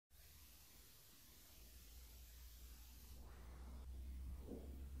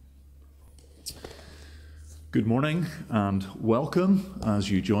Good morning and welcome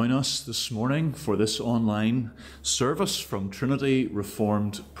as you join us this morning for this online service from Trinity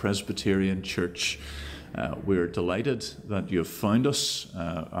Reformed Presbyterian Church. We're delighted that you have found us,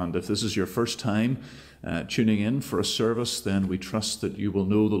 and if this is your first time tuning in for a service, then we trust that you will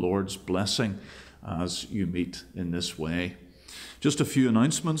know the Lord's blessing as you meet in this way. Just a few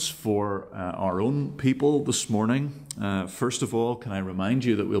announcements for our own people this morning. First of all, can I remind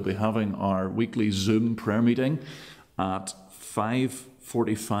you that we'll be having our weekly Zoom prayer meeting at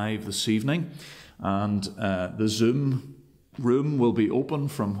 5:45 this evening, and the Zoom room will be open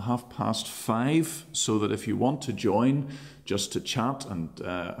from 5:30, so that if you want to join just to chat and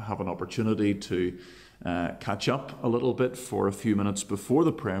have an opportunity to catch up a little bit for a few minutes before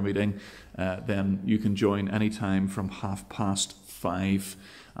the prayer meeting, then you can join anytime from 5:30,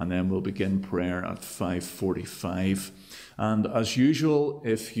 and then we'll begin prayer at 5:45. And as usual,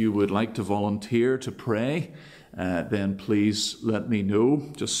 if you would like to volunteer to pray, then please let me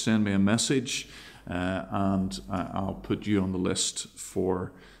know. Just send me a message and I'll put you on the list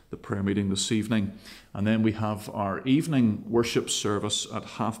for the prayer meeting this evening. And then we have our evening worship service at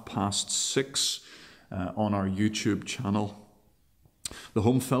 6:30 on our YouTube channel. The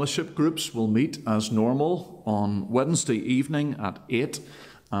home fellowship groups will meet as normal on Wednesday evening at 8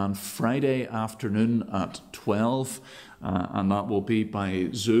 and Friday afternoon at 12, and that will be by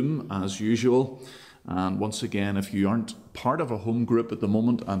Zoom as usual. And once again, if you aren't part of a home group at the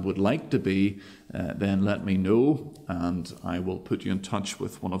moment and would like to be, then let me know and I will put you in touch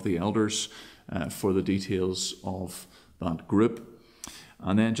with one of the elders for the details of that group.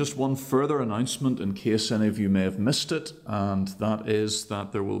 And then just one further announcement in case any of you may have missed it, and that is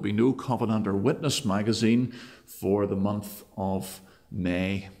that there will be no Covenant or Witness magazine for the month of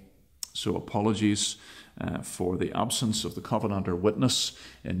May. So apologies for the absence of the Covenant or Witness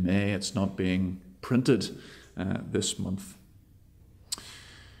in May. It's not being printed this month.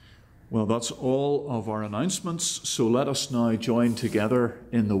 Well, that's all of our announcements, so let us now join together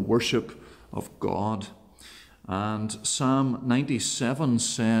in the worship of God. And Psalm 97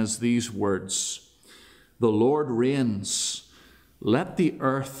 says these words, "The Lord reigns, let the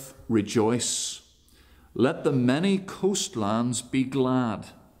earth rejoice, let the many coastlands be glad.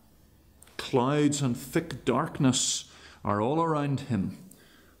 Clouds and thick darkness are all around him.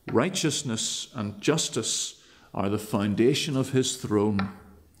 Righteousness and justice are the foundation of his throne.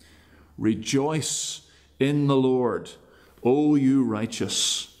 Rejoice in the Lord, O you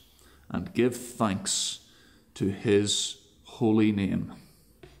righteous, and give thanks to his holy name."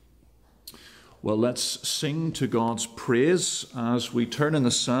 Well, let's sing to God's praise as we turn in the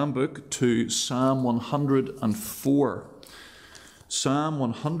Psalm book to Psalm 104. Psalm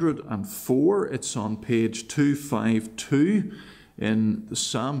 104, it's on page 252 in the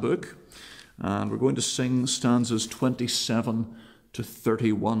Psalm book, and we're going to sing stanzas 27 to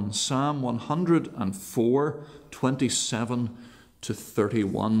 31. Psalm 104, 27 to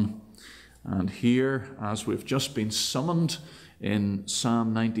 31. And here, as we've just been summoned in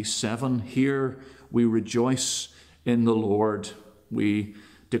Psalm 97, here we rejoice in the Lord. We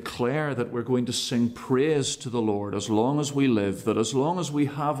declare that we're going to sing praise to the Lord as long as we live, that as long as we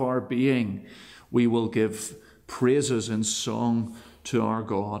have our being, we will give praises in song to our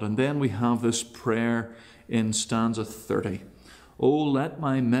God. And then we have this prayer in stanza 30. "O let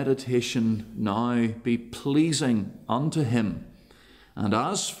my meditation now be pleasing unto him, and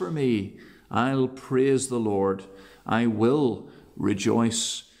as for me, I'll praise the Lord. I will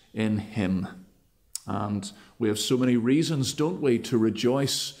rejoice in him." And we have so many reasons, don't we, to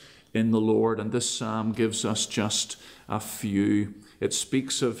rejoice in the Lord. And this psalm gives us just a few. It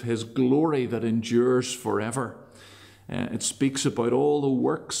speaks of his glory that endures forever. It speaks about all the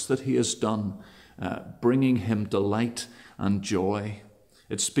works that he has done, bringing him delight and joy.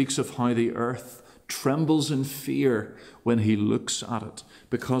 It speaks of how the earth trembles in fear when he looks at it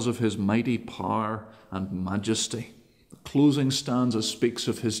because of his mighty power and majesty. The closing stanza speaks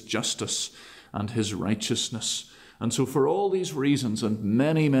of his justice and his righteousness. And so for all these reasons and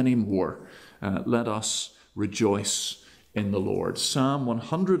many, many more, let us rejoice in the Lord. Psalm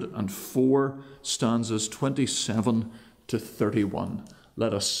 104, stanzas 27 to 31.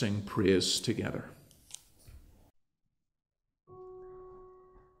 Let us sing praise together.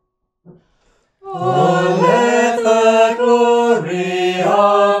 Oh, let the glory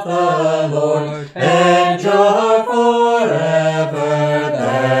of the Lord endure forever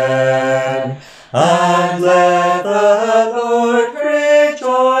then, and let the Lord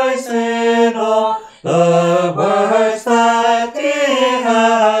rejoice in all the works that he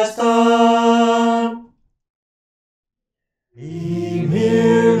has done. He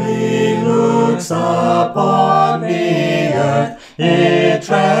merely looks upon it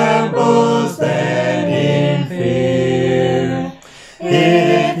trembles then in fear.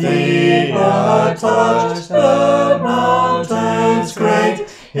 If the earth touch the mountains great,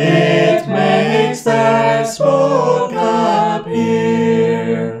 it makes their smoke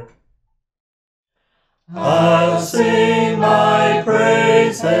appear. I'll sing my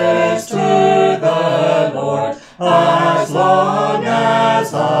praises to the Lord as long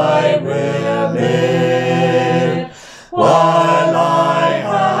as I will live. While I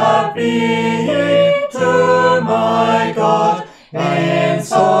have being to my God, in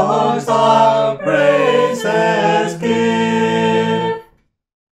songs I'll praises give.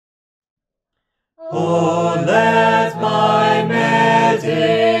 Oh, let my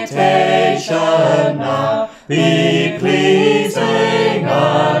meditation now be pleasing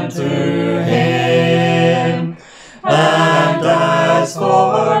unto Him. And as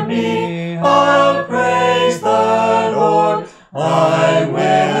for me, I'll praise the Lord, I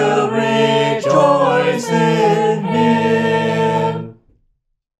will rejoice in Him.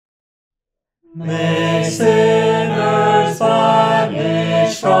 May sinners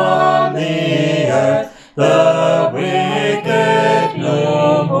vanish from the earth, the wicked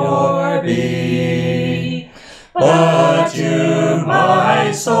no more be. But you,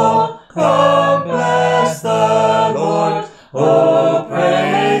 my soul, come bless the Lord. Oh,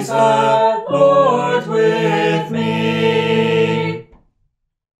 praise the Lord with me.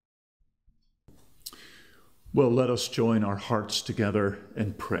 Well, let us join our hearts together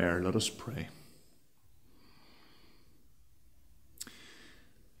in prayer. Let us pray.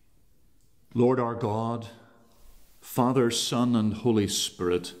 Lord our God, Father, Son, and Holy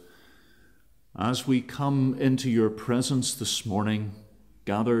Spirit, as we come into your presence this morning,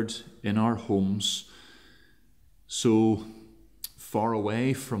 gathered in our homes, so far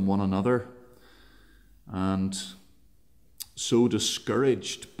away from one another, and so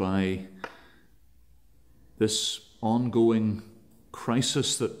discouraged by this ongoing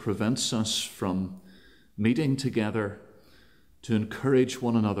crisis that prevents us from meeting together to encourage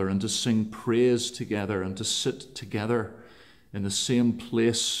one another and to sing praise together and to sit together in the same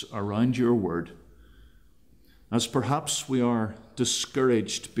place around your word. As perhaps we are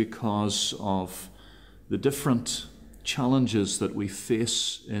discouraged because of the different challenges that we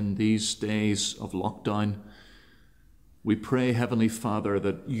face in these days of lockdown, we pray, Heavenly Father,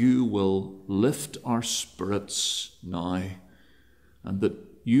 that you will lift our spirits now and that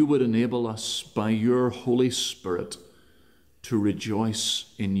you would enable us by your Holy Spirit to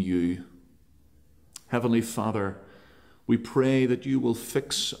rejoice in you. Heavenly Father, we pray that you will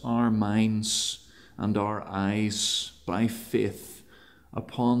fix our minds and our eyes by faith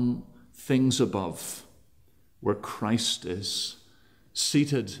upon things above, where Christ is,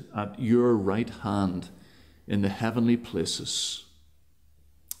 seated at your right hand in the heavenly places.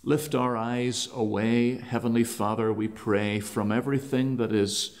 Lift our eyes away, Heavenly Father, we pray, from everything that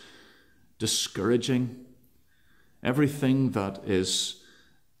is discouraging, everything that is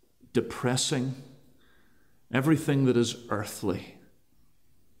depressing, everything that is earthly,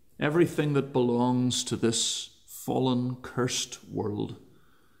 everything that belongs to this fallen, cursed world.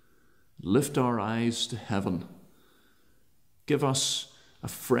 Lift our eyes to heaven. Give us a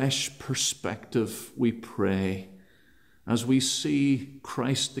fresh perspective, we pray, as we see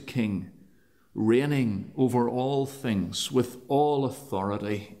Christ the King reigning over all things with all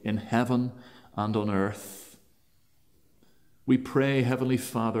authority in heaven and on earth. We pray, Heavenly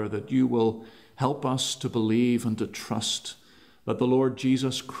Father, that you will help us to believe and to trust that the Lord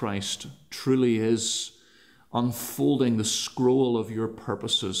Jesus Christ truly is unfolding the scroll of your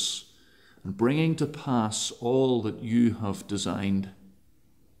purposes and bringing to pass all that you have designed.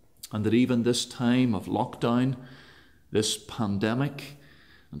 And that even this time of lockdown, this pandemic,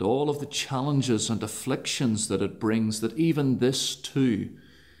 and all of the challenges and afflictions that it brings, that even this too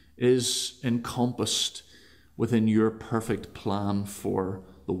is encompassed within your perfect plan for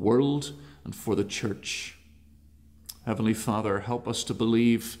the world and for the church. Heavenly Father, help us to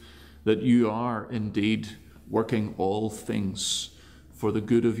believe that you are indeed working all things for the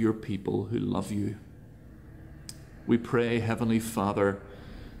good of your people who love you. We pray, Heavenly Father,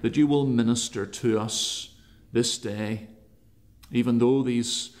 that you will minister to us this day, even though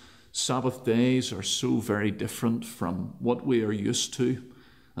these Sabbath days are so very different from what we are used to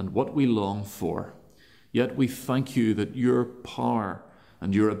and what we long for. Yet we thank you that your power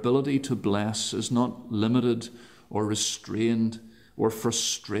and your ability to bless is not limited or restrained or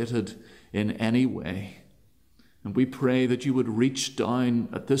frustrated in any way. And we pray that you would reach down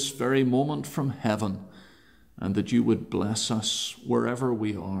at this very moment from heaven and that you would bless us wherever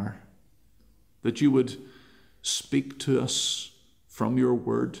we are, that you would speak to us from your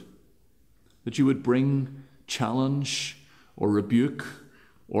word, that you would bring challenge or rebuke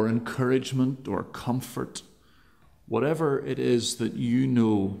or encouragement or comfort, whatever it is that you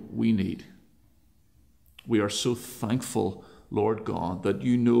know we need. We are so thankful, Lord God, that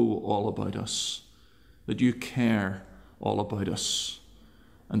you know all about us, that you care all about us,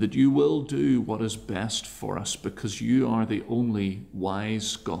 and that you will do what is best for us because you are the only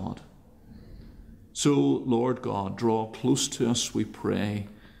wise God. So, Lord God, draw close to us, we pray,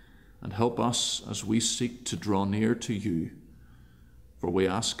 and help us as we seek to draw near to you. For we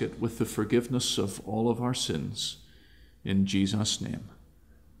ask it with the forgiveness of all of our sins. In Jesus' name,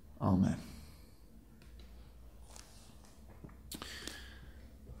 amen.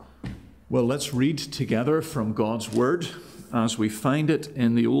 Well, let's read together from God's Word as we find it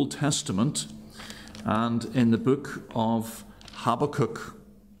in the Old Testament and in the book of Habakkuk.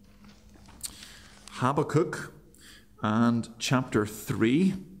 Habakkuk and chapter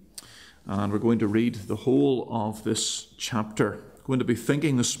 3. And we're going to read the whole of this chapter. We're going to be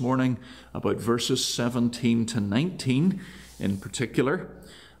thinking this morning about verses 17 to 19 in particular.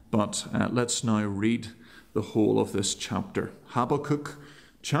 But let's now read the whole of this chapter. Habakkuk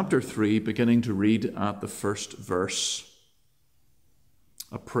chapter 3, beginning to read at the first verse.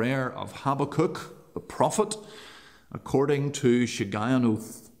 A prayer of Habakkuk, the prophet, according to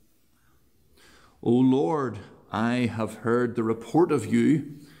Shigionoth. O Lord, I have heard the report of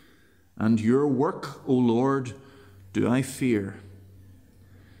you, and your work, O Lord, do I fear.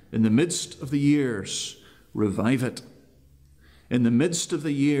 In the midst of the years, revive it. In the midst of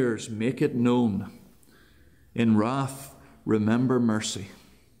the years, make it known. In wrath, remember mercy.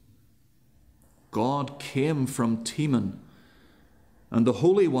 God came from Teman, and the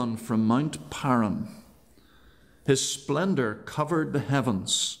Holy One from Mount Paran. His splendor covered the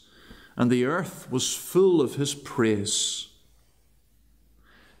heavens, and the earth was full of his praise.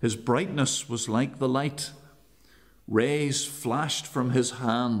 His brightness was like the light. Rays flashed from his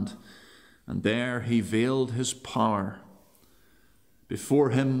hand, and there he veiled his power. Before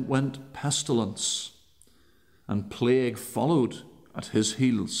him went pestilence, and plague followed at his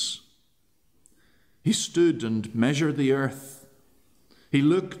heels. He stood and measured the earth. He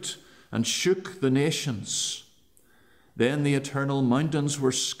looked and shook the nations. Then the eternal mountains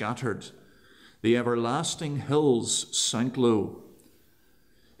were scattered. The everlasting hills sank low.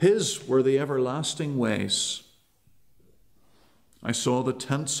 His were the everlasting ways. I saw the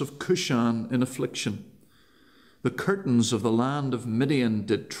tents of Cushan in affliction. The curtains of the land of Midian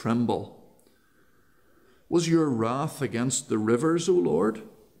did tremble. Was your wrath against the rivers, O Lord?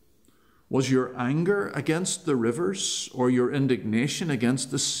 Was your anger against the rivers, or your indignation against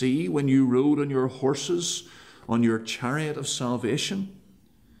the sea when you rode on your horses, on your chariot of salvation?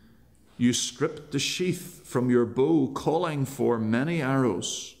 You stripped the sheath from your bow, calling for many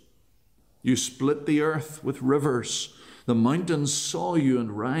arrows. You split the earth with rivers. The mountains saw you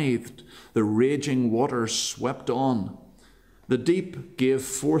and writhed. The raging waters swept on. The deep gave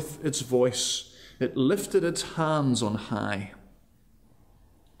forth its voice. It lifted its hands on high.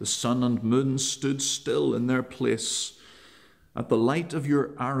 The sun and moon stood still in their place at the light of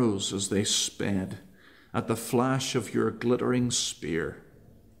your arrows as they sped, at the flash of your glittering spear.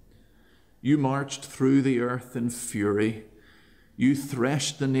 You marched through the earth in fury. You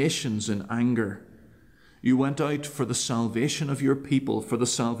threshed the nations in anger. You went out for the salvation of your people, for the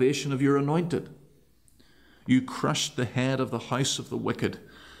salvation of your anointed. You crushed the head of the house of the wicked,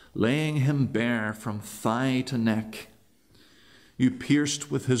 laying him bare from thigh to neck. You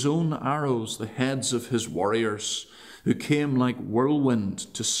pierced with his own arrows the heads of his warriors, who came like whirlwind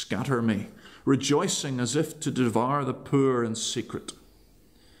to scatter me, rejoicing as if to devour the poor in secret.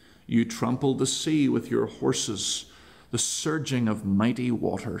 You trampled the sea with your horses, the surging of mighty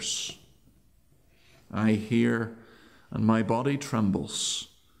waters. I hear, and my body trembles.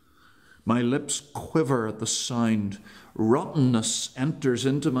 My lips quiver at the sound. Rottenness enters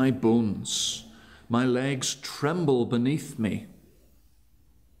into my bones. My legs tremble beneath me.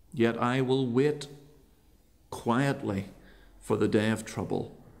 Yet I will wait quietly for the day of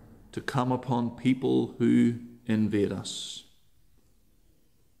trouble to come upon people who invade us.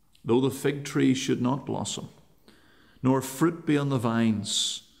 Though the fig tree should not blossom, nor fruit be on the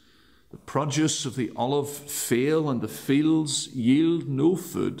vines, the produce of the olive fail, and the fields yield no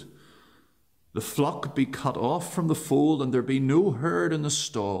food, the flock be cut off from the fold, and there be no herd in the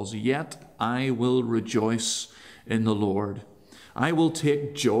stalls, yet I will rejoice in the Lord. I will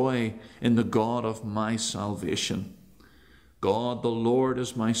take joy in the God of my salvation. God the Lord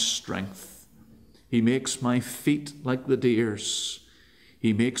is my strength. He makes my feet like the deer's.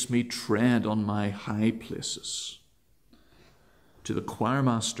 He makes me tread on my high places. to the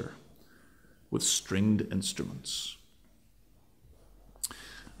choirmaster with stringed instruments.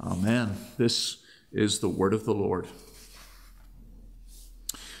 Amen. This is the word of the Lord.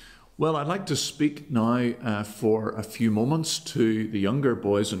 Well, I'd like to speak now for a few moments to the younger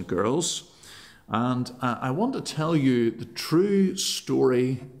boys and girls. And I want to tell you the true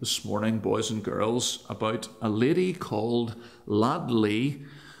story this morning, boys and girls, about a lady called Ladli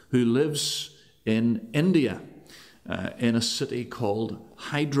who lives in India, in a city called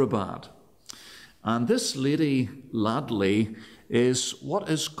Hyderabad. And this lady, Ladli, is what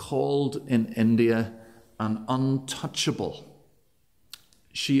is called in India an untouchable.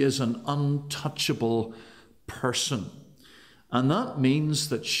 She is an untouchable person. And that means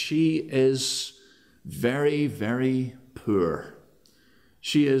that she is very, very poor.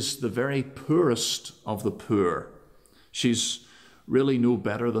 She is the very poorest of the poor. She's really no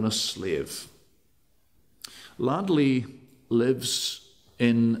better than a slave. Ladli lives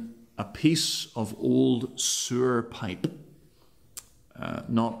in a piece of old sewer pipe.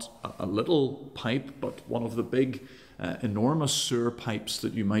 Not a little pipe, but one of the big, enormous sewer pipes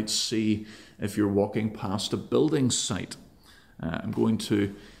that you might see if you're walking past a building site. I'm going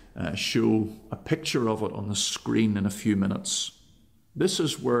to show a picture of it on the screen in a few minutes. This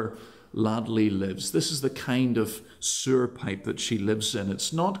is where Ladli lives. This is the kind of sewer pipe that she lives in.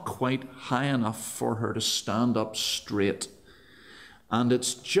 It's not quite high enough for her to stand up straight. And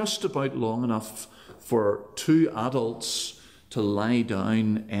it's just about long enough for two adults to lie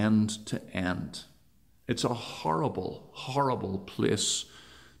down end to end. It's a horrible, horrible place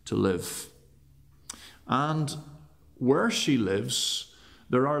to live. And where she lives,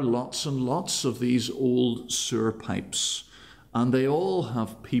 there are lots and lots of these old sewer pipes, and they all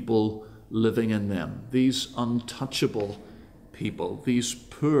have people living in them, these untouchable people, these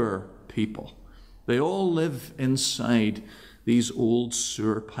poor people. They all live inside these old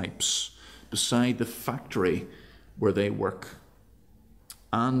sewer pipes beside the factory where they work.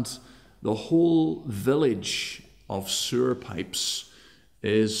 And the whole village of sewer pipes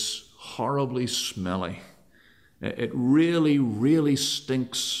is horribly smelly. It really, really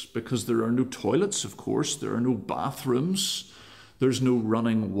stinks because there are no toilets, of course. There are no bathrooms. There's no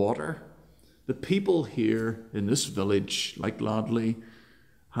running water. The people here in this village, like Ladli,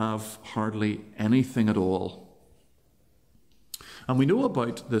 have hardly anything at all. And we know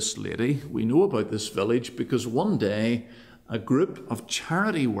about this lady, we know about this village because one day a group of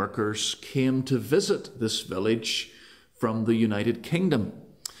charity workers came to visit this village from the United Kingdom.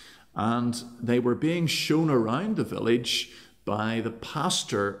 And they were being shown around the village by the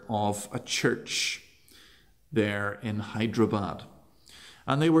pastor of a church there in Hyderabad.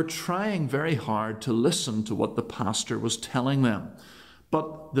 And they were trying very hard to listen to what the pastor was telling them.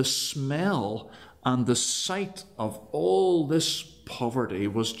 But the smell and the sight of all this poverty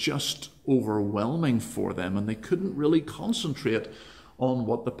was just overwhelming for them, and they couldn't really concentrate on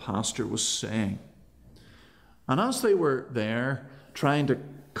what the pastor was saying. And as they were there trying to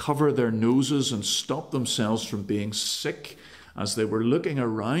cover their noses and stop themselves from being sick, as they were looking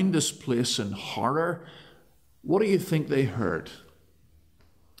around this place in horror, what do you think they heard?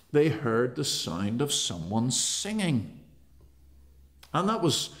 They heard the sound of someone singing. And that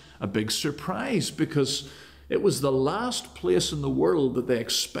was a big surprise because it was the last place in the world that they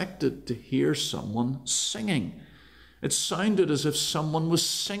expected to hear someone singing. It sounded as if someone was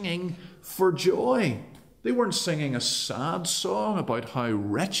singing for joy. They weren't singing a sad song about how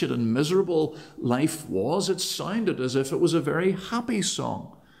wretched and miserable life was. It sounded as if it was a very happy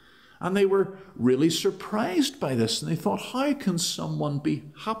song. And they were really surprised by this. And they thought, how can someone be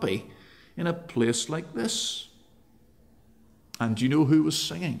happy in a place like this? And do you know who was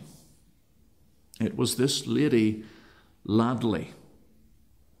singing? It was this lady, Ladli.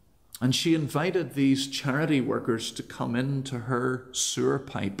 And she invited these charity workers to come into her sewer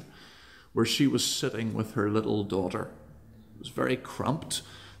pipe where she was sitting with her little daughter. It was very cramped.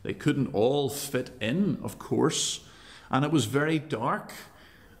 They couldn't all fit in, of course. And it was very dark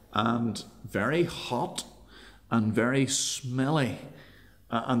and very hot and very smelly.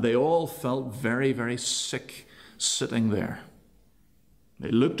 And they all felt very, very sick sitting there.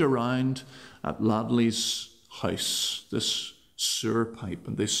 They looked around at Ladli's house, this sewer pipe,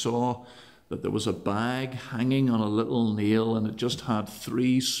 and they saw that there was a bag hanging on a little nail, and it just had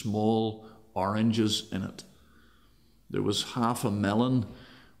 3 small oranges in it. There was half a melon,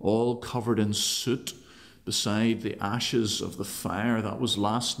 all covered in soot, beside the ashes of the fire. That was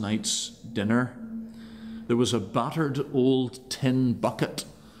last night's dinner. There was a battered old tin bucket.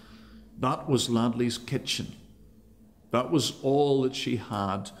 That was Ladli's kitchen. That was all that she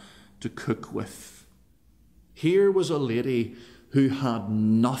had to cook with. Here was a lady who had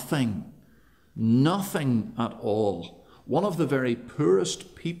nothing, nothing at all, one of the very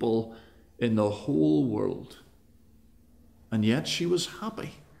poorest people in the whole world. And yet she was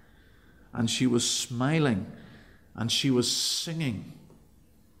happy, and she was smiling, and she was singing.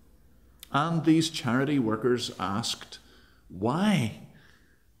 And these charity workers asked, why?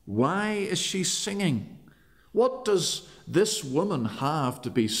 Why is she singing? What does this woman have to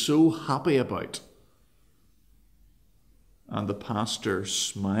be so happy about? And the pastor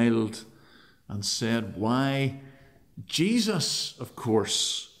smiled and said, why, Jesus, of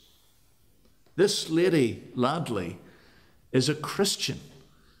course. This lady, Ladley, is a Christian.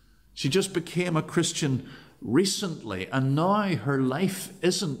 She just became a Christian recently, and now her life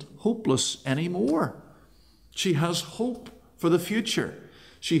isn't hopeless anymore. She has hope for the future.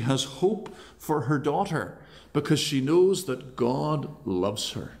 She has hope for her daughter because she knows that God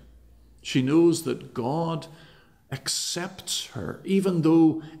loves her. She knows that God accepts her, even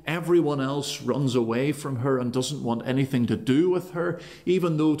though everyone else runs away from her and doesn't want anything to do with her,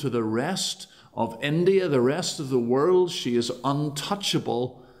 even though to the rest of India, the rest of the world, she is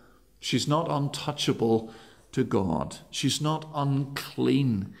untouchable. She's not untouchable to God. She's not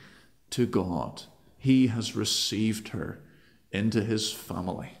unclean to God. He has received her into his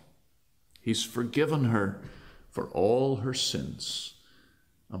family. He's forgiven her for all her sins.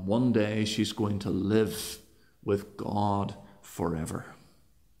 And one day she's going to live with God forever.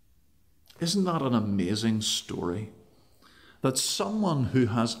 Isn't that an amazing story? That someone who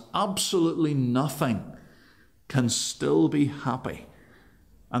has absolutely nothing can still be happy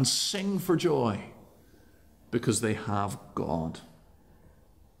and sing for joy because they have God.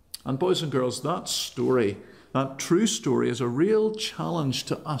 And boys and girls, that story, that true story, is a real challenge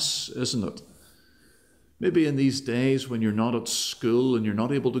to us, isn't it? Maybe in these days when you're not at school and you're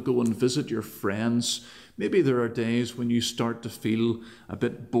not able to go and visit your friends, maybe there are days when you start to feel a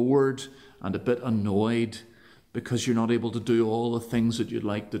bit bored and a bit annoyed because you're not able to do all the things that you'd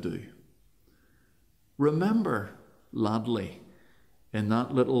like to do. Remember Ladley in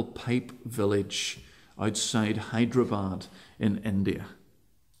that little pipe village outside Hyderabad in India.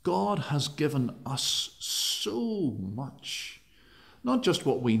 God has given us so much, not just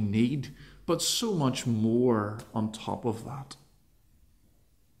what we need, but so much more on top of that.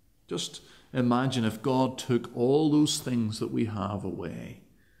 Just imagine if God took all those things that we have away.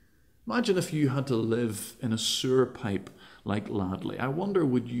 Imagine if you had to live in a sewer pipe like Ladley. I wonder,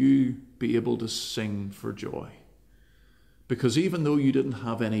 would you be able to sing for joy? Because even though you didn't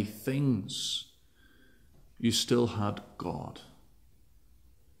have any things, you still had God.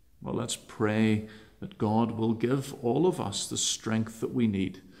 Well, let's pray that God will give all of us the strength that we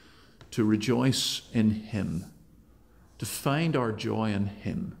need to rejoice in him, to find our joy in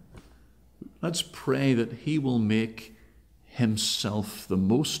him. Let's pray that he will make himself the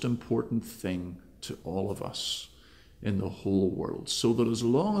most important thing to all of us in the whole world, so that as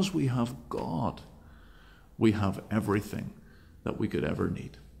long as we have God, we have everything that we could ever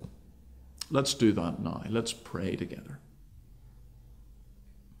need. Let's do that now. Let's pray together.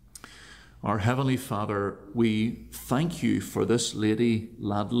 Our Heavenly Father, we thank you for this lady,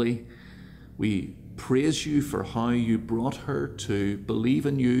 Ladley. We praise you for how you brought her to believe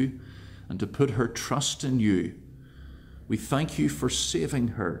in you and to put her trust in you. We thank you for saving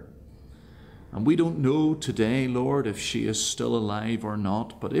her. And we don't know today, Lord, if she is still alive or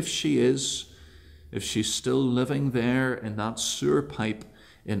not, but if she is, if she's still living there in that sewer pipe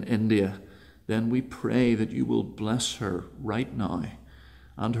in India, then we pray that you will bless her right now,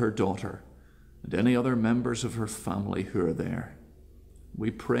 and her daughter, and any other members of her family who are there.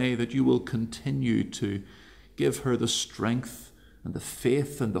 We pray that you will continue to give her the strength and the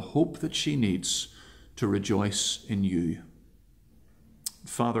faith and the hope that she needs to rejoice in you.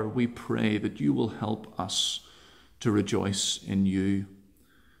 Father, we pray that you will help us to rejoice in you.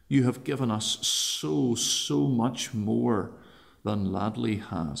 You have given us so much more than Ladley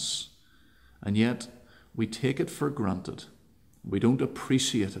has, and yet we take it for granted. We don't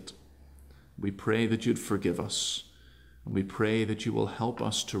appreciate it. We pray that you'd forgive us, and we pray that you will help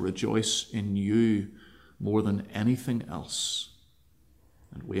us to rejoice in you more than anything else.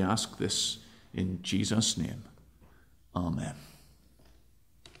 And we ask this in Jesus' name. Amen.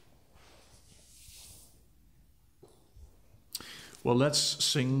 Well, let's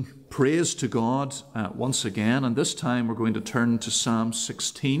sing praise to God once again, and this time we're going to turn to Psalm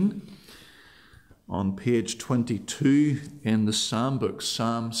 16 on page 22 in the Psalm book.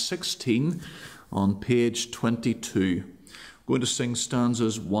 Psalm 16 on page 22. We're going to sing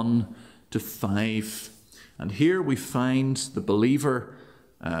stanzas 1 to 5. And here we find the believer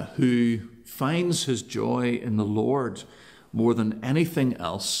who finds his joy in the Lord more than anything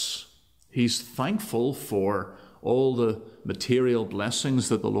else, he's thankful for all the material blessings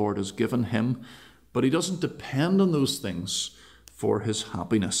that the Lord has given him, but he doesn't depend on those things for his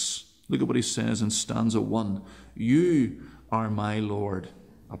happiness. Look at what he says in stanza 1. You are my Lord.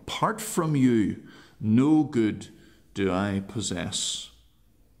 Apart from you, no good do I possess.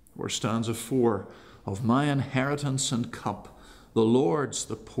 Or stanza 4. Of my inheritance and cup, the Lord's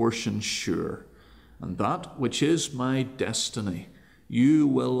the portion sure, and that which is my destiny, you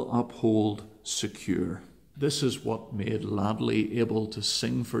will uphold secure. This is what made Ladley able to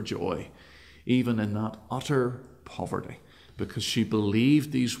sing for joy, even in that utter poverty, because she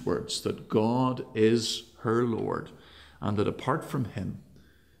believed these words, that God is her Lord, and that apart from him,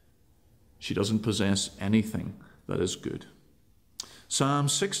 she doesn't possess anything that is good. Psalm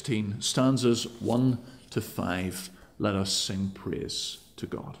 16, stanzas 1 to 5. Let us sing praise to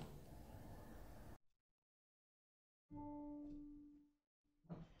God.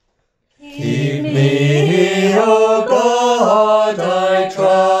 Keep me, O God, I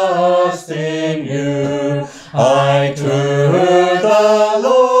trust in you. I to the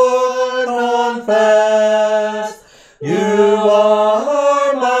Lord confess. You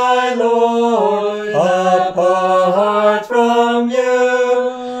are my Lord. Apart from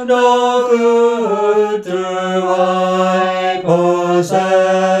you, no good do I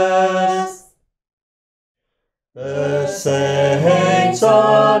possess. The saints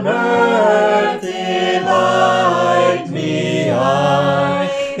on earth delight me high,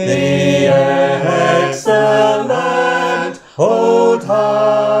 the excellent hold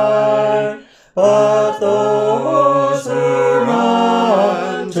high, but those who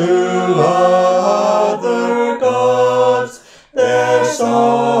run to other gods, their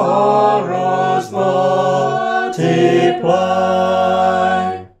sorrows multiply.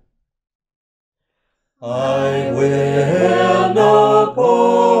 I will no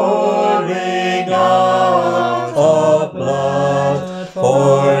pouring out of blood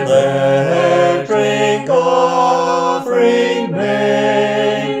for their drink offering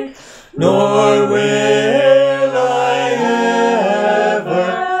make, nor will I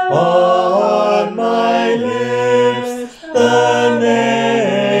ever on my lips the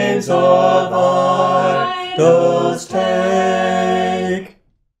names of idols take.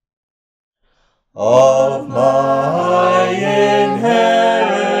 Of my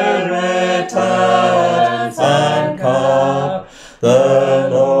inheritance and cup, the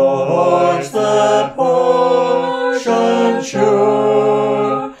Lord's the portion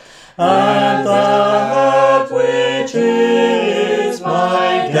sure, and that which is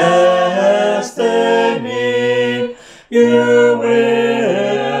my destiny, you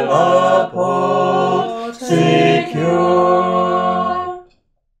will uphold secure.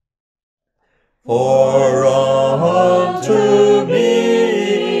 For unto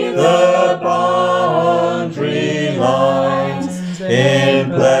me the boundary lines in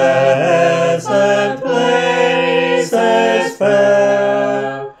pleasant places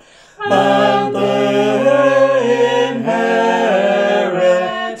fair, and the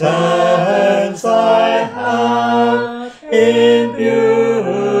inheritance I have in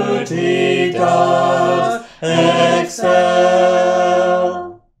beauty does excel.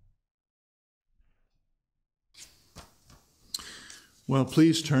 Well,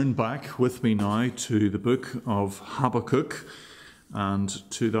 please turn back with me now to the book of Habakkuk and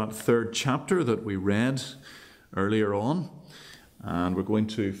to that third chapter that we read earlier on. And we're going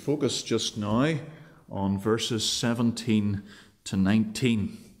to focus just now on verses 17 to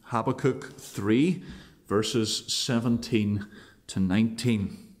 19. Habakkuk 3, verses 17 to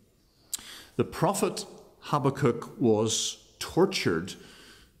 19. The prophet Habakkuk was tortured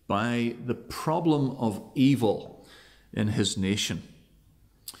by the problem of evil in his nation.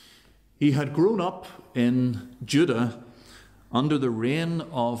 He had grown up in Judah under the reign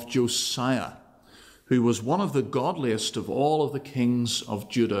of Josiah, who was one of the godliest of all of the kings of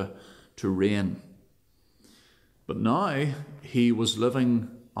Judah to reign. But now he was living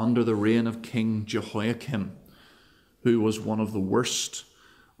under the reign of King Jehoiakim, who was one of the worst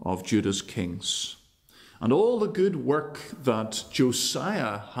of Judah's kings. And all the good work that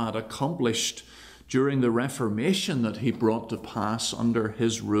Josiah had accomplished during the Reformation that he brought to pass under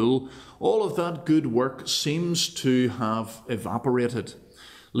his rule, all of that good work seems to have evaporated,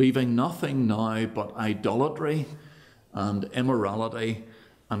 leaving nothing now but idolatry and immorality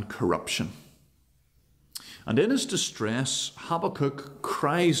and corruption. And in his distress, Habakkuk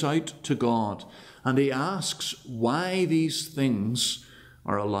cries out to God, and he asks why these things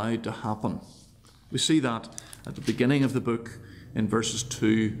are allowed to happen. We see that at the beginning of the book in verses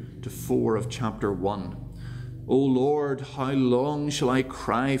 2 to 4 of chapter 1. O Lord, how long shall I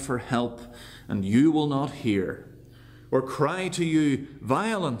cry for help, and you will not hear? Or cry to you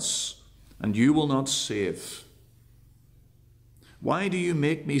violence, and you will not save? Why do you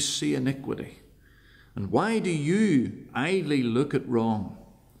make me see iniquity? And why do you idly look at wrong?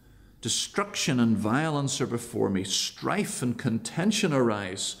 Destruction and violence are before me. Strife and contention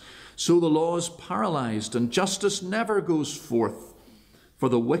arise. So the law is paralyzed, and justice never goes forth. For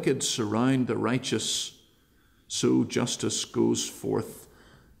the wicked surround the righteous, so justice goes forth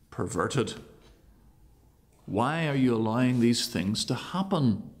perverted. Why are you allowing these things to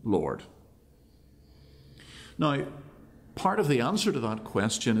happen, Lord? Now, part of the answer to that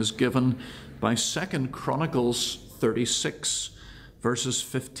question is given by 2 Chronicles 36, verses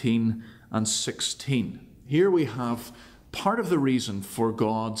 15 and 16. Here we have part of the reason for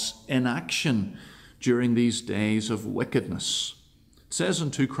God's inaction during these days of wickedness. It says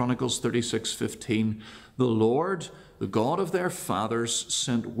in 2 Chronicles 36:15, the Lord, the God of their fathers,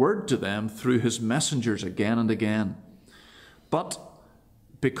 sent word to them through his messengers again and again. But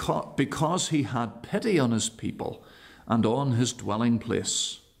because he had pity on his people and on his dwelling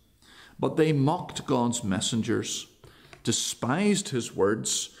place. But they mocked God's messengers, despised his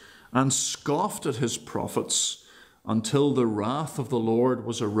words, and scoffed at his prophets, until the wrath of the Lord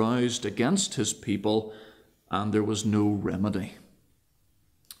was aroused against his people, and there was no remedy.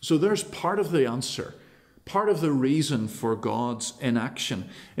 So there's part of the answer, part of the reason for God's inaction.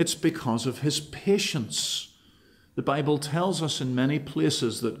 It's because of his patience. The Bible tells us in many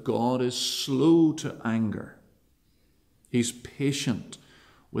places that God is slow to anger. He's patient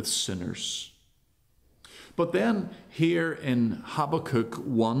with sinners. But then here in Habakkuk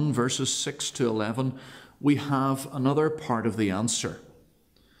 1, verses 6 to 11, we have another part of the answer.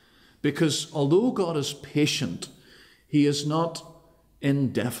 Because although God is patient, he is not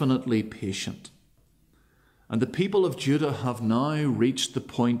indefinitely patient. And the people of Judah have now reached the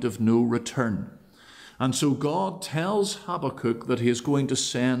point of no return. And so God tells Habakkuk that he is going to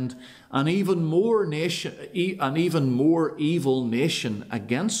send an even more evil nation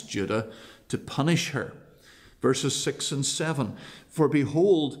against Judah to punish her. Verses 6 and 7, for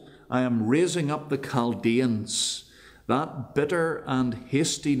behold, I am raising up the Chaldeans, that bitter and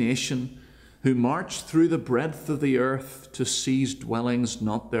hasty nation, who march through the breadth of the earth to seize dwellings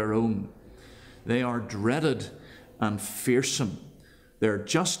not their own. They are dreaded and fearsome. Their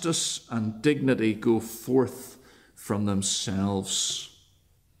justice and dignity go forth from themselves.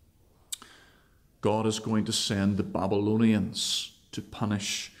 God is going to send the Babylonians to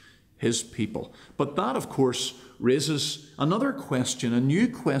punish his people. But that, of course, raises another question, a new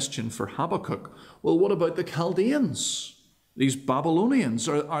question for Habakkuk. Well, what about the Chaldeans? These Babylonians,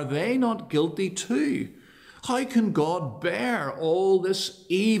 are they not guilty too? How can God bear all this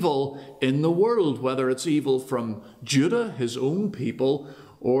evil in the world, whether it's evil from Judah, his own people,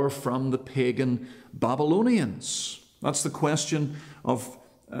 or from the pagan Babylonians? That's the question of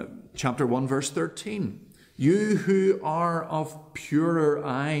chapter 1, verse 13. You who are of purer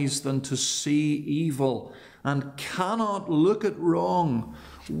eyes than to see evil and cannot look at wrong,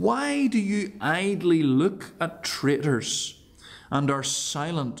 why do you idly look at traitors and are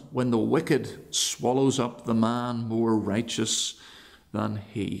silent when the wicked swallows up the man more righteous than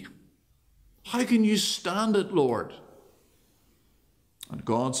he? How can you stand it, Lord? And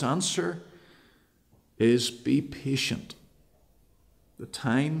God's answer is, be patient. The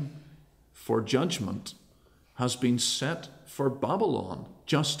time for judgment has been set for Babylon,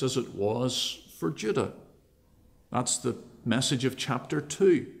 just as it was for Judah. That's the message of chapter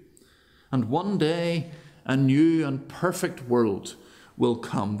 2. And one day, a new and perfect world will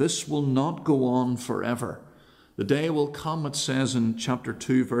come. This will not go on forever. The day will come, it says in chapter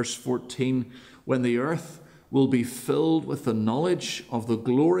 2, verse 14, when the earth will be filled with the knowledge of the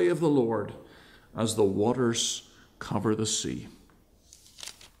glory of the Lord as the waters cover the sea.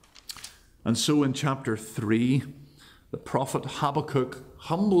 And so in chapter 3, the prophet Habakkuk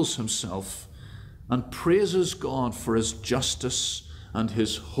humbles himself and praises God for his justice and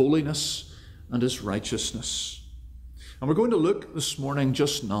his holiness and his righteousness. And we're going to look this morning,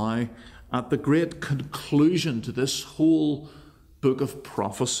 just now, at the great conclusion to this whole book of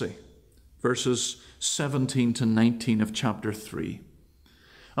prophecy, verses 17 to 19 of chapter 3.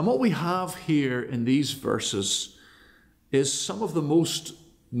 And what we have here in these verses is some of the most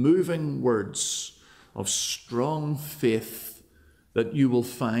moving words of strong faith that you will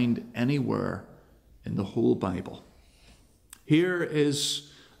find anywhere in the whole Bible. Here is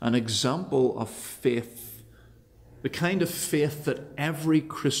an example of faith, the kind of faith that every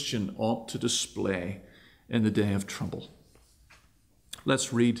Christian ought to display in the day of trouble.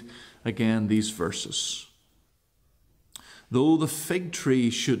 Let's read again these verses. though the fig tree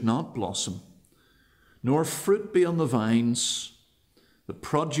should not blossom, nor fruit be on the vines, the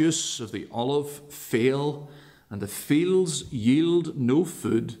produce of the olive fail, and the fields yield no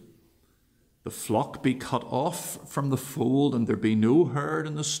food, the flock be cut off from the fold, and there be no herd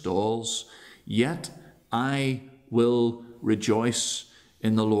in the stalls, yet I will rejoice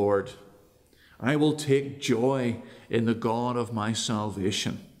in the Lord. I will take joy in the God of my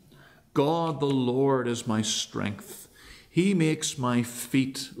salvation. God the Lord is my strength. He makes my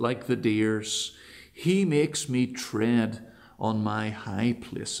feet like the deer's. He makes me tread on my high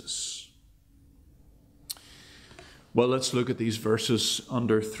places. Well, let's look at these verses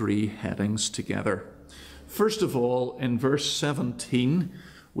under three headings together. First of all, in verse 17,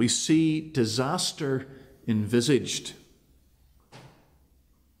 we see disaster envisaged.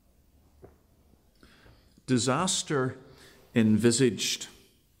 Disaster envisaged.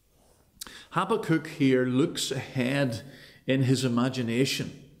 Habakkuk here looks ahead in his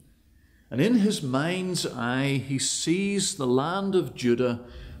imagination. And in his mind's eye, he sees the land of Judah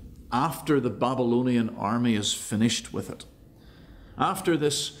after the Babylonian army is finished with it. After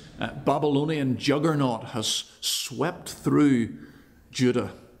this Babylonian juggernaut has swept through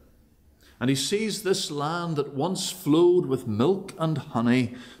Judah. And he sees this land that once flowed with milk and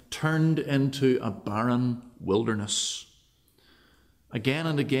honey turned into a barren wilderness. Again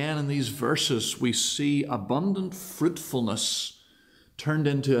and again in these verses, we see abundant fruitfulness turned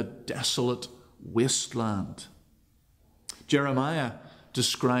into a desolate wasteland. Jeremiah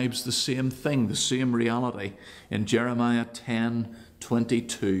describes the same thing, the same reality, in Jeremiah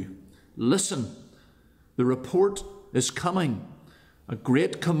 10:22. Listen, the report is coming, a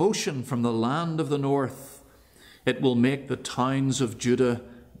great commotion from the land of the north. It will make the towns of Judah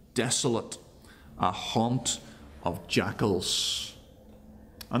desolate, a haunt of jackals.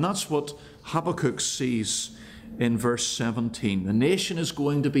 And that's what Habakkuk sees in verse 17. The nation is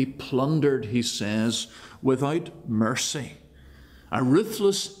going to be plundered, he says, without mercy. A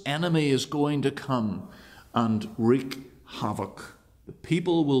ruthless enemy is going to come and wreak havoc. The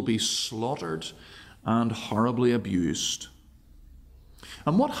people will be slaughtered and horribly abused.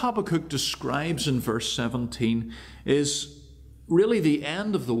 And what Habakkuk describes in verse 17 is really the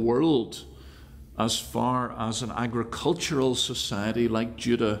end of the world as far as an agricultural society like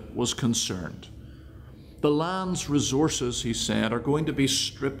Judah was concerned. The land's resources, he said, are going to be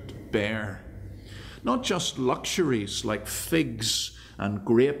stripped bare. Not just luxuries like figs and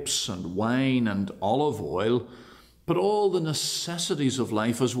grapes and wine and olive oil, but all the necessities of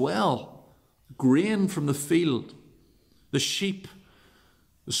life as well. Grain from the field, the sheep,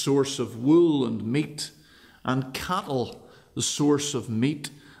 the source of wool and meat, and cattle, the source of meat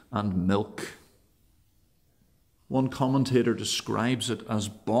and milk. One commentator describes it as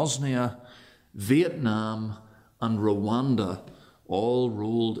Bosnia, Vietnam, and Rwanda all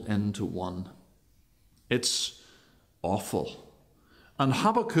rolled into one. It's awful. And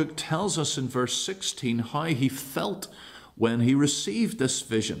Habakkuk tells us in verse 16 how he felt when he received this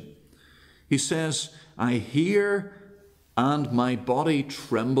vision. He says, I hear and my body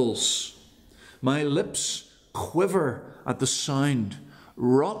trembles. My lips quiver at the sound.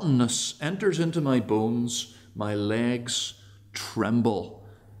 Rottenness enters into my bones. My legs tremble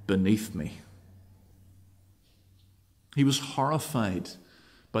beneath me. He was horrified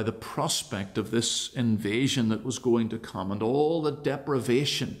by the prospect of this invasion that was going to come and all the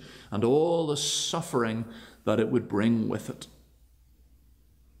deprivation and all the suffering that it would bring with it.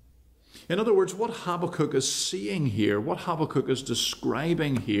 In other words, what Habakkuk is seeing here, what Habakkuk is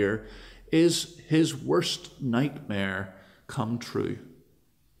describing here, is his worst nightmare come true.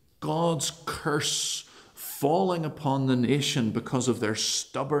 God's curse falling upon the nation because of their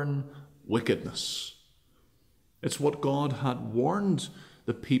stubborn wickedness. It's what God had warned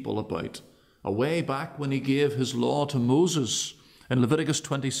the people about way back when he gave his law to Moses. In Leviticus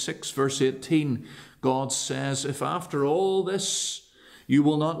 26 verse 18, God says, if after all this you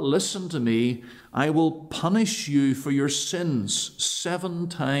will not listen to me, I will punish you for your sins 7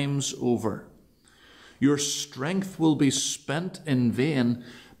 times over. Your strength will be spent in vain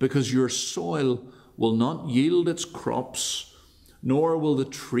because your soil will not yield its crops, nor will the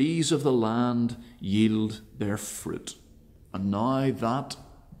trees of the land yield their fruit. And now that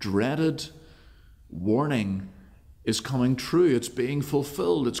dreaded warning is coming true. It's being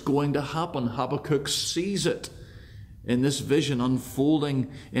fulfilled. It's going to happen. Habakkuk sees it in this vision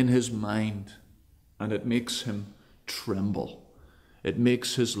unfolding in his mind, and it makes him tremble. It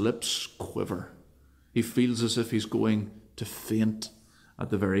makes his lips quiver. He feels as if he's going to faint at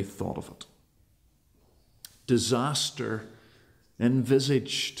the very thought of it. Disaster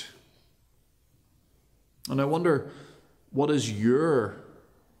envisaged. And I wonder, what is your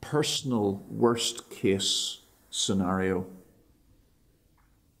personal worst case scenario?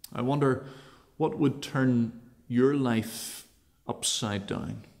 I wonder what would turn your life upside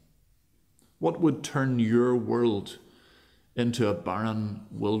down? What would turn your world into a barren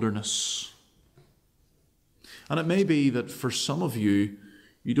wilderness? And it may be that for some of you,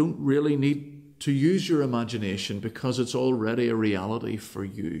 you don't really need to use your imagination because it's already a reality for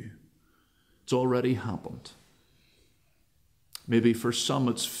you. It's already happened. Maybe for some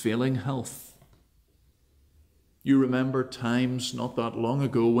it's failing health. You remember times not that long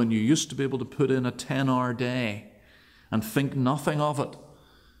ago when you used to be able to put in a 10-hour day and think nothing of it.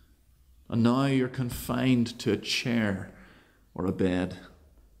 And now you're confined to a chair or a bed.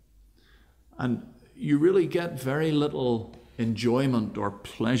 And you really get very little enjoyment or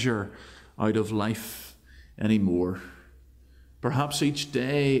pleasure out of life anymore. Perhaps each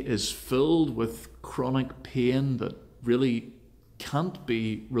day is filled with chronic pain that really can't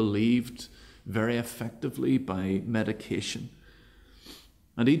be relieved very effectively by medication.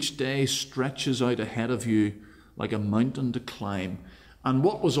 And each day stretches out ahead of you like a mountain to climb. And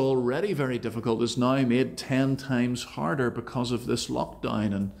what was already very difficult is now made 10 times harder because of this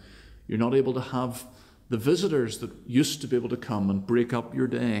lockdown, and you're not able to have the visitors that used to be able to come and break up your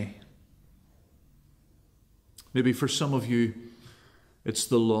day. Maybe for some of you, it's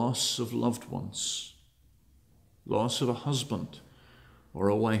the loss of loved ones, loss of a husband or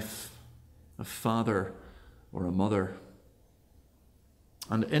a wife, a father or a mother.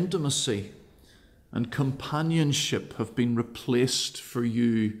 And intimacy and companionship have been replaced for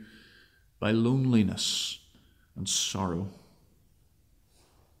you by loneliness and sorrow.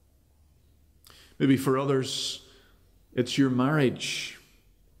 Maybe for others, it's your marriage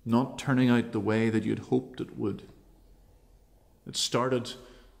not turning out the way that you'd hoped it would. It started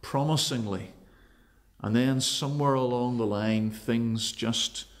promisingly, and then somewhere along the line, things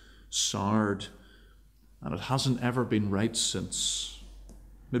just soured, and it hasn't ever been right since.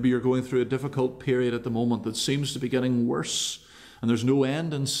 Maybe you're going through a difficult period at the moment that seems to be getting worse, and there's no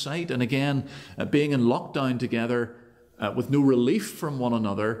end in sight. And again, being in lockdown together with no relief from one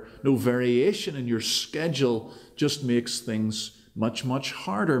another, no variation in your schedule, just makes things much, much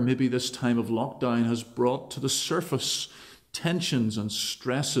harder. Maybe this time of lockdown has brought to the surface tensions and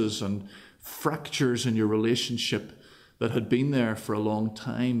stresses and fractures in your relationship that had been there for a long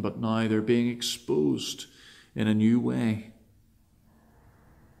time, but now they're being exposed in a new way.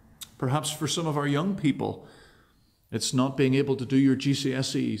 Perhaps for some of our young people, it's not being able to do your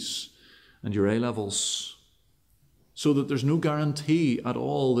GCSEs and your A-levels, so that there's no guarantee at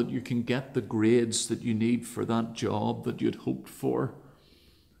all that you can get the grades that you need for that job that you'd hoped for,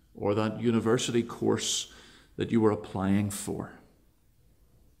 or that university course that you were applying for.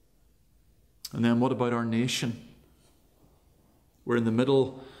 And then what about our nation? We're in the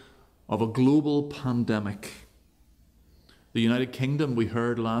middle of a global pandemic. The United Kingdom, we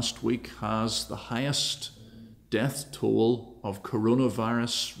heard last week, has the highest death toll of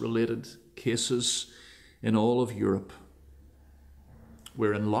coronavirus-related cases in all of Europe.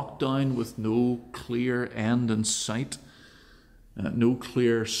 We're in lockdown with no clear end in sight, no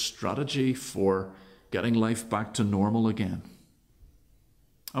clear strategy for getting life back to normal again.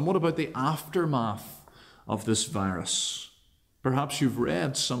 And what about the aftermath of this virus? Perhaps you've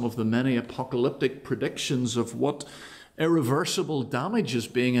read some of the many apocalyptic predictions of what irreversible damage is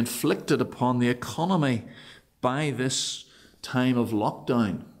being inflicted upon the economy by this time of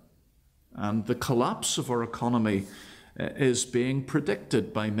lockdown. And the collapse of our economy is being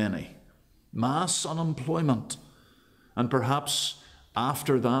predicted by many. Mass unemployment, and perhaps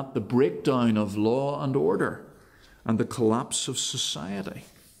after that, the breakdown of law and order and the collapse of society.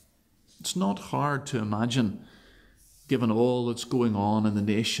 It's not hard to imagine, given all that's going on in the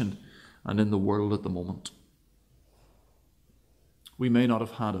nation and in the world at the moment. We may not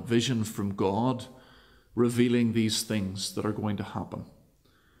have had a vision from God revealing these things that are going to happen.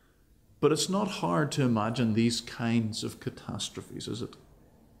 But it's not hard to imagine these kinds of catastrophes, is it?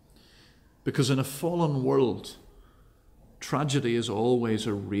 Because in a fallen world, tragedy is always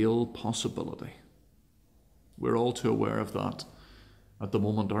a real possibility. We're all too aware of that at the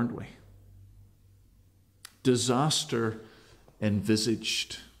moment, aren't we? Disaster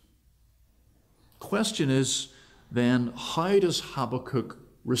envisaged. Question is then, how does Habakkuk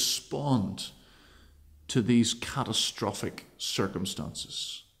respond to these catastrophic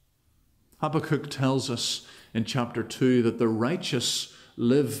circumstances? Habakkuk tells us in chapter 2 that the righteous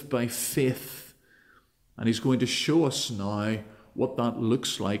live by faith, and he's going to show us now what that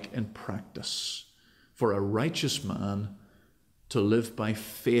looks like in practice. For a righteous man to live by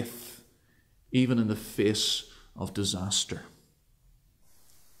faith, even in the face of disaster.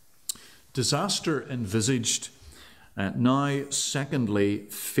 Disaster envisaged. Now, secondly,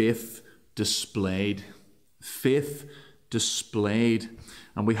 faith displayed. Faith displayed.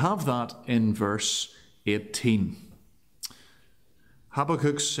 And we have that in verse 18.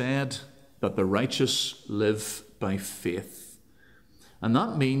 Habakkuk said that the righteous live by faith. And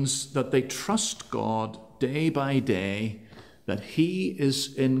that means that they trust God day by day, that He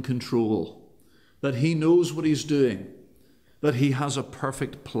is in control, that He knows what He's doing, that He has a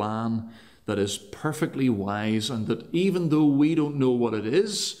perfect plan that is perfectly wise, and that even though we don't know what it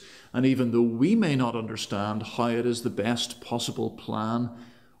is, and even though we may not understand how it is the best possible plan,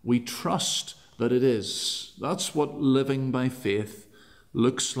 we trust that it is. That's what living by faith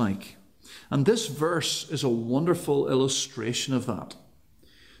looks like. And this verse is a wonderful illustration of that.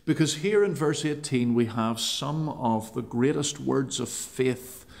 Because here in verse 18 we have some of the greatest words of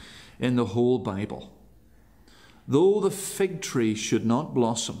faith in the whole Bible. Though the fig tree should not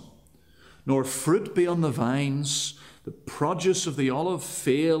blossom, nor fruit be on the vines, the produce of the olive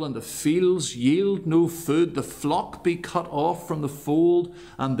fail, and the fields yield no food, the flock be cut off from the fold,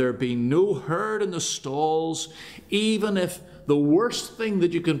 and there be no herd in the stalls, even if the worst thing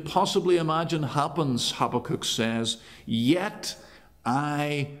that you can possibly imagine happens, Habakkuk says, yet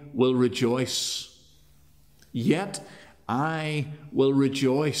I will rejoice. Yet I will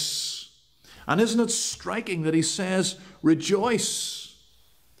rejoice. And isn't it striking that he says, rejoice?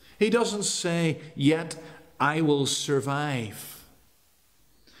 He doesn't say, yet I will survive.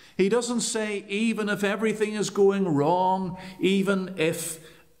 He doesn't say, even if everything is going wrong, even if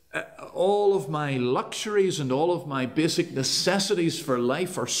all of my luxuries and all of my basic necessities for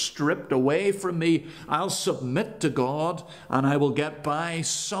life are stripped away from me, I'll submit to God and I will get by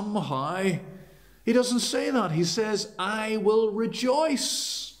somehow. He doesn't say that. He says, I will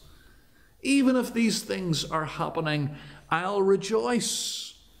rejoice. Even if these things are happening, I'll rejoice.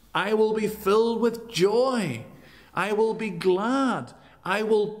 I will be filled with joy. I will be glad. I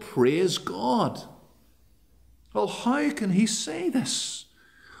will praise God. Well, how can he say this?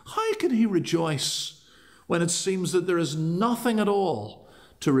 How can he rejoice when it seems that there is nothing at all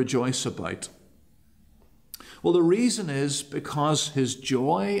to rejoice about? Well, the reason is because his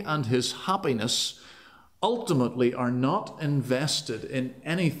joy and his happiness ultimately are not invested in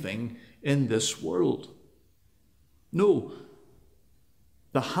anything in this world. No,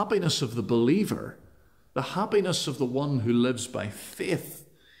 the happiness of the believer, the happiness of the one who lives by faith,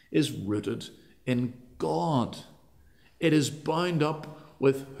 is rooted in God. It is bound up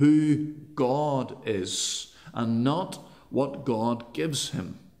with who God is and not what God gives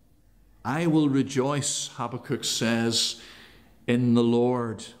him. I will rejoice, Habakkuk says, in the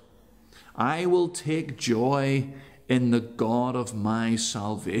Lord. I will take joy in the God of my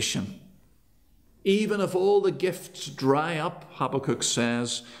salvation. Even if all the gifts dry up, Habakkuk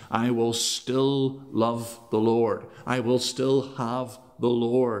says, I will still love the Lord. I will still have the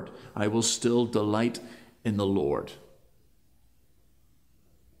Lord. I will still delight in the Lord.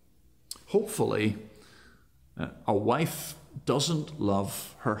 Hopefully, a wife doesn't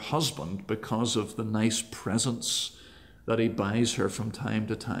love her husband because of the nice presents that he buys her from time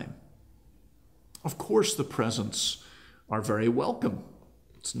to time. Of course, the presents are very welcome.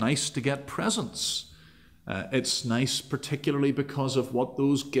 It's nice to get presents. It's nice particularly because of what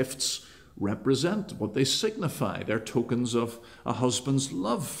those gifts represent, what they signify. They're tokens of a husband's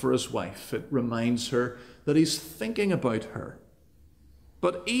love for his wife. It reminds her that he's thinking about her.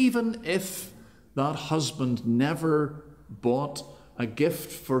 But even if that husband never bought a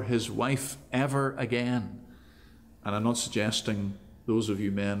gift for his wife ever again, and I'm not suggesting those of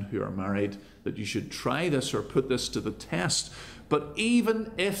you men who are married that you should try this or put this to the test, but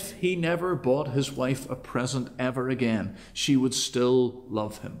even if he never bought his wife a present ever again, she would still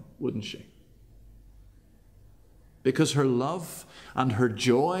love him, wouldn't she? Because her love and her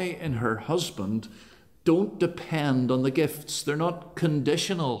joy in her husband don't depend on the gifts. They're not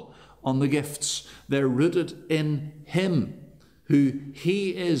conditional on the gifts. They're rooted in him, who he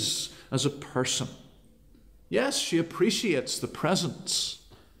is as a person. Yes, she appreciates the presents,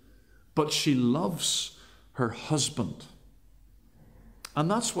 but she loves her husband. And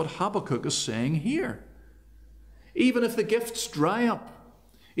that's what Habakkuk is saying here. Even if the gifts dry up,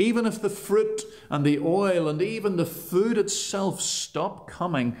 even if the fruit and the oil and even the food itself stop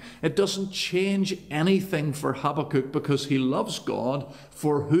coming, it doesn't change anything for Habakkuk, because he loves God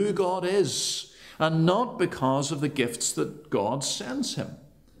for who God is and not because of the gifts that God sends him.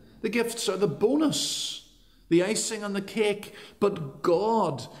 The gifts are the bonus, the icing on the cake, but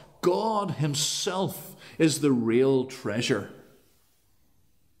God himself is the real treasure.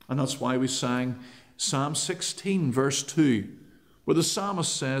 And that's why we sang Psalm 16, verse 2, where the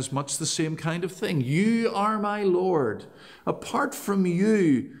psalmist says much the same kind of thing. You are my Lord. Apart from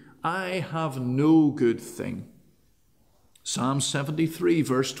you, I have no good thing. Psalm 73,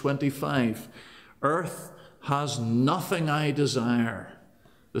 verse 25, earth has nothing I desire,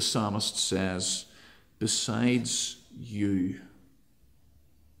 the psalmist says, besides you.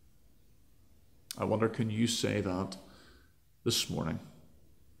 I wonder, can you say that this morning?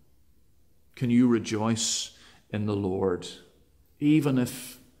 Can you rejoice in the Lord, even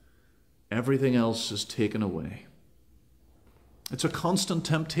if everything else is taken away? It's a constant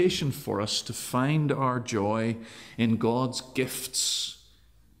temptation for us to find our joy in God's gifts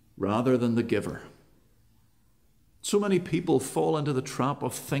rather than the giver. So many people fall into the trap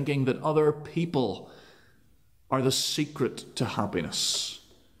of thinking that other people are the secret to happiness,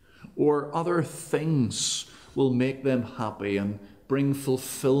 or other things will make them happy and bring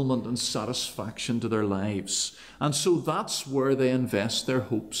fulfillment and satisfaction to their lives. And so that's where they invest their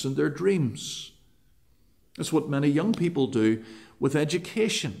hopes and their dreams. It's what many young people do with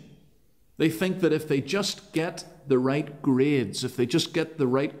education. They think that if they just get the right grades, if they just get the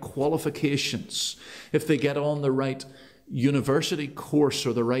right qualifications, if they get on the right university course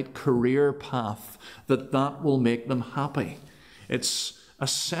or the right career path, that that will make them happy. It's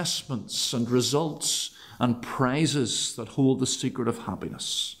assessments and results and prizes that hold the secret of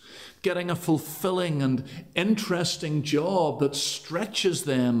happiness. Getting a fulfilling and interesting job that stretches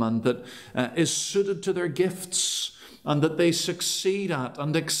them and that is suited to their gifts and that they succeed at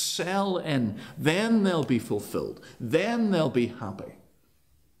and excel in, then they'll be fulfilled. Then they'll be happy.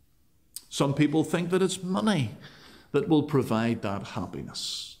 Some people think that it's money that will provide that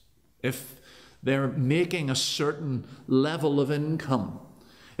happiness. If they're making a certain level of income,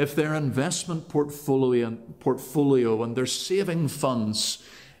 if their investment portfolio and their saving funds,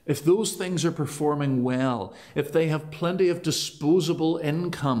 if those things are performing well, if they have plenty of disposable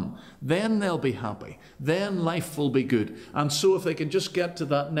income, then they'll be happy. Then life will be good. And so if they can just get to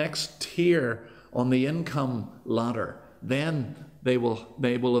that next tier on the income ladder, then they will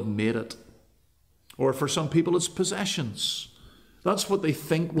have made it. Or for some people, it's possessions. That's what they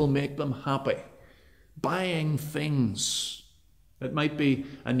think will make them happy. Buying things. It might be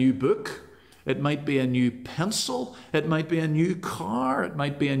a new book. It might be a new pencil. It might be a new car. It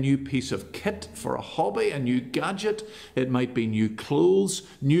might be a new piece of kit for a hobby, a new gadget. It might be new clothes,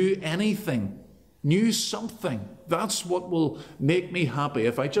 new anything, new something. That's what will make me happy.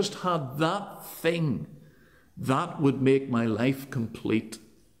 If I just had that thing, that would make my life complete.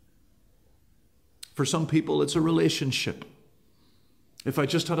 For some people, it's a relationship. If I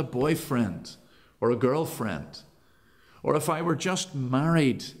just had a boyfriend or a girlfriend, or if I were just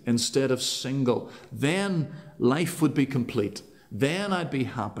married instead of single, then life would be complete. Then I'd be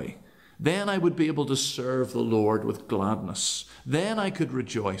happy. Then I would be able to serve the Lord with gladness. Then I could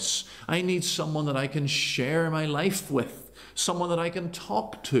rejoice. I need someone that I can share my life with, someone that I can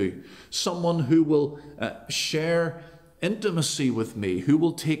talk to, someone who will share intimacy with me, who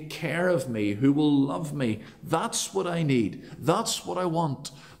will take care of me, who will love me. That's what I need. That's what I want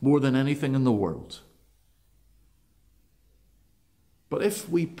more than anything in the world. But if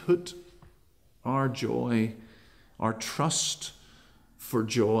we put our joy, our trust for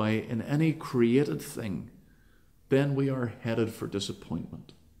joy in any created thing, then we are headed for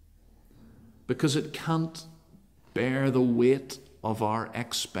disappointment. Because it can't bear the weight of our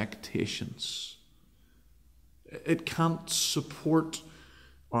expectations. It can't support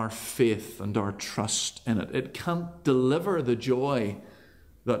our faith and our trust in it. It can't deliver the joy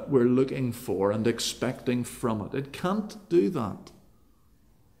that we're looking for and expecting from it. It can't do that.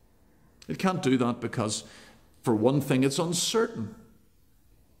 It can't do that because, for one thing, it's uncertain.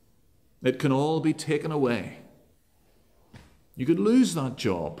 It can all be taken away. You could lose that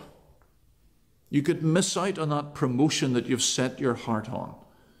job. You could miss out on that promotion that you've set your heart on.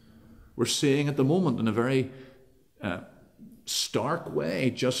 We're seeing at the moment in a very stark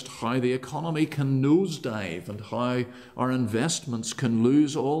way just how the economy can nosedive and how our investments can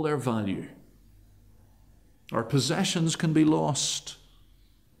lose all their value. Our possessions can be lost.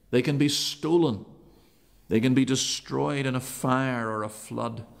 They can be stolen. They can be destroyed in a fire or a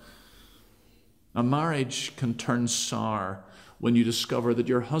flood. A marriage can turn sour when you discover that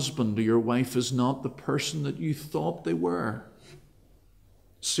your husband or your wife is not the person that you thought they were.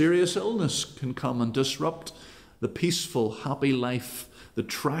 Serious illness can come and disrupt the peaceful, happy life, the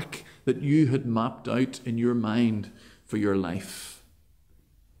track that you had mapped out in your mind for your life.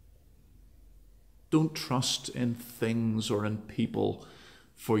 Don't trust in things or in people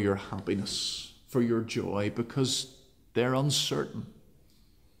for your happiness, for your joy, because they're uncertain.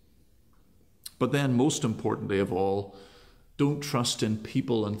 But then, most importantly of all, don't trust in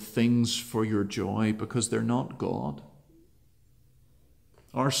people and things for your joy, because they're not God.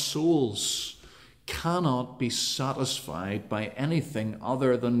 Our souls cannot be satisfied by anything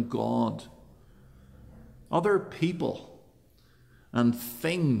other than God. Other people and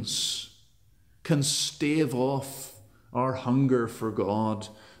things can stave off our hunger for God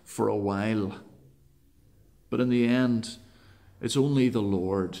for a while. But in the end, it's only the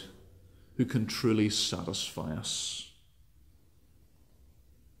Lord who can truly satisfy us.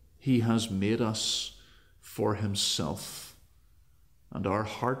 He has made us for himself, and our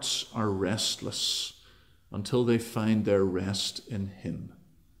hearts are restless until they find their rest in him.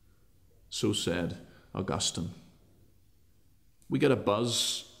 So said Augustine. We get a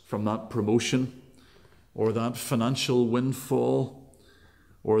buzz from that promotion or that financial windfall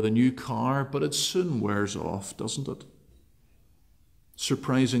or the new car, but it soon wears off, doesn't it?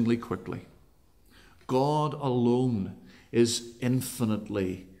 Surprisingly quickly. God alone is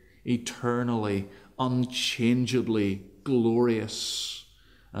infinitely, eternally, unchangeably glorious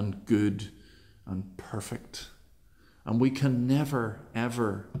and good and perfect. And we can never,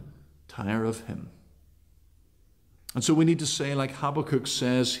 ever tire of him. And so we need to say, like Habakkuk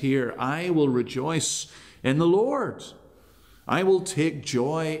says here, I will rejoice in the Lord. I will take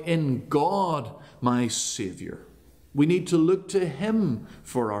joy in God, my Savior. We need to look to him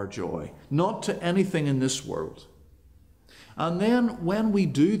for our joy, not to anything in this world. And then when we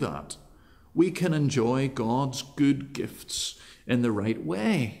do that, we can enjoy God's good gifts in the right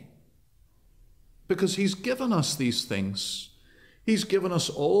way. Because he's given us these things. He's given us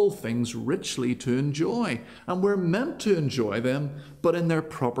all things richly to enjoy, and we're meant to enjoy them, but in their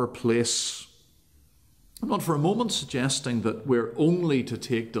proper place. I'm not for a moment suggesting that we're only to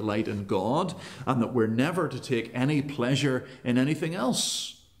take delight in God and that we're never to take any pleasure in anything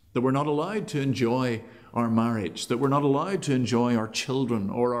else, that we're not allowed to enjoy our marriage, that we're not allowed to enjoy our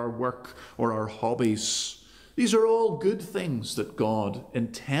children or our work or our hobbies. These are all good things that God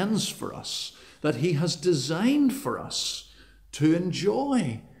intends for us, that he has designed for us to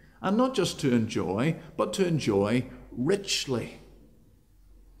enjoy, and not just to enjoy, but to enjoy richly.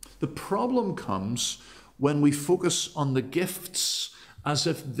 The problem comes when we focus on the gifts as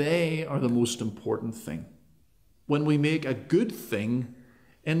if they are the most important thing. When we make a good thing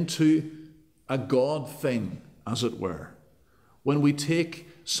into a God thing, as it were. When we take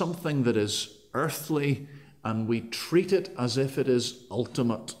something that is earthly and we treat it as if it is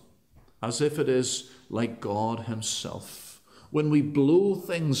ultimate, as if it is like God himself. When we blow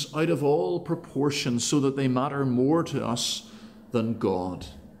things out of all proportion so that they matter more to us than God.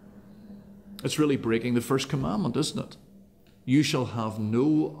 It's really breaking the first commandment, isn't it? You shall have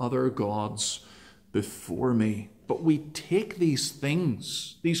no other gods before me. But we take these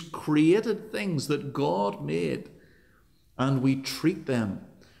things, these created things that God made, and we treat them,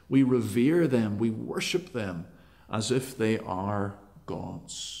 we revere them, we worship them as if they are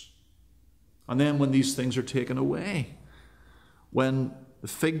gods. And then when these things are taken away, when the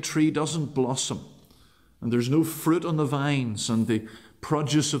fig tree doesn't blossom, and there's no fruit on the vines, and the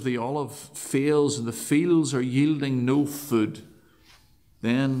produce of the olive fails, and the fields are yielding no food,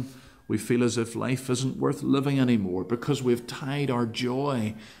 then we feel as if life isn't worth living anymore, because we've tied our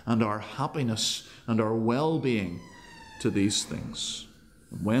joy and our happiness and our well-being to these things.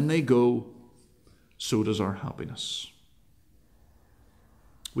 And when they go, so does our happiness.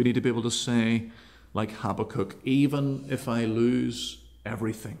 We need to be able to say, like Habakkuk, even if I lose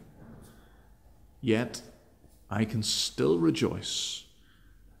everything, yet I can still rejoice,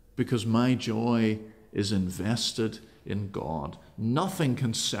 because my joy is invested in God. Nothing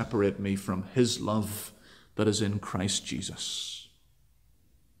can separate me from his love that is in Christ Jesus.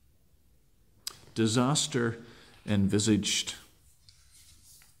 Disaster envisaged,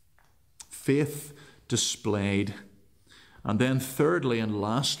 faith displayed, and then thirdly and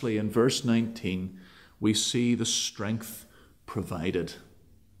lastly in verse 19 we see the strength provided.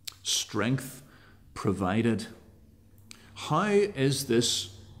 Strength provided. How is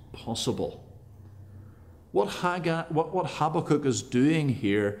this possible? What Habakkuk is doing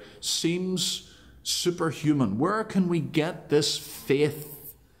here seems superhuman. Where can we get this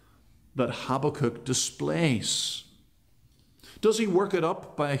faith that Habakkuk displays? Does he work it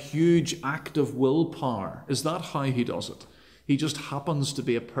up by a huge act of willpower? Is that how he does it? He just happens to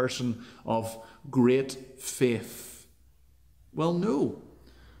be a person of great faith. Well, no.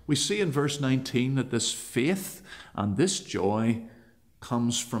 We see in verse 19 that this faith and this joy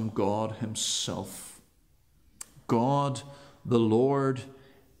comes from God himself. God, the Lord,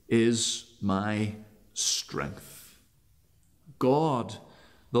 is my strength. God,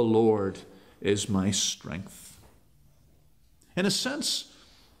 the Lord, is my strength. In a sense,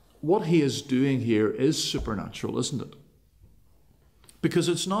 what he is doing here is supernatural, isn't it? Because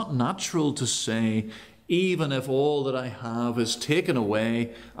it's not natural to say, even if all that I have is taken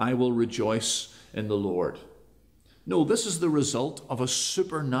away, I will rejoice in the Lord. No, this is the result of a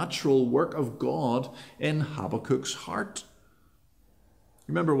supernatural work of God in Habakkuk's heart.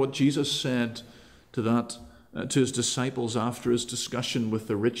 Remember what Jesus said to his disciples after his discussion with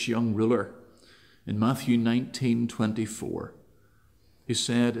the rich young ruler in Matthew 19:24. He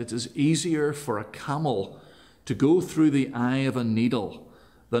said, "It is easier for a camel to go through the eye of a needle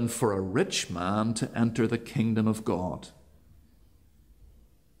than for a rich man to enter the kingdom of God."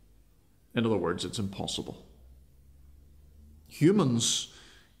 In other words, it's impossible. Humans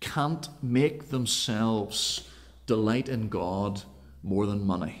can't make themselves delight in God more than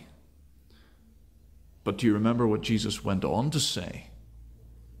money. But do you remember what Jesus went on to say?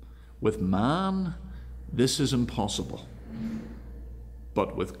 With man, this is impossible.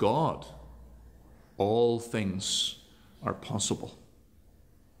 But with God, all things are possible.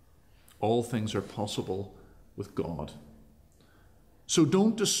 All things are possible with God. So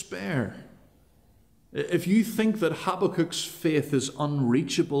don't despair. If you think that Habakkuk's faith is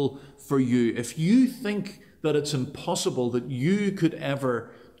unreachable for you, if you think that it's impossible that you could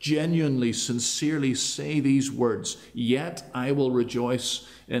ever genuinely, sincerely say these words, "Yet I will rejoice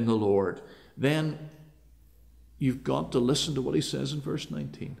in the Lord," then you've got to listen to what he says in verse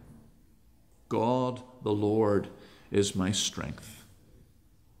 19. God, the Lord, is my strength.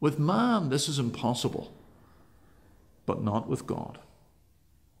 With man, this is impossible, but not with God.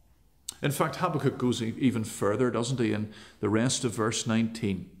 In fact, Habakkuk goes even further, doesn't he, in the rest of verse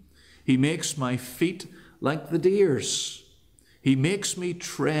 19. He makes my feet like the deer's. He makes me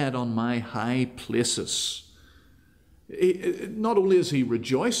tread on my high places. Not only is he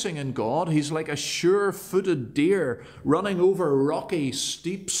rejoicing in God, he's like a sure-footed deer running over rocky,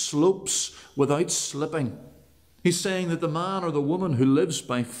 steep slopes without slipping. He's saying that the man or the woman who lives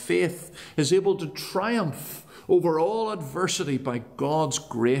by faith is able to triumph over all adversity by God's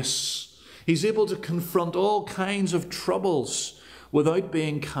grace. He's able to confront all kinds of troubles without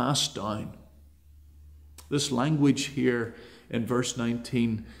being cast down. This language here in verse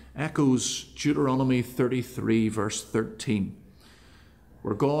 19 echoes Deuteronomy 33, verse 13,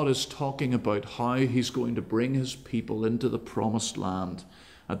 where God is talking about how he's going to bring his people into the promised land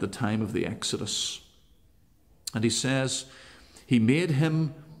at the time of the Exodus. And he says, he made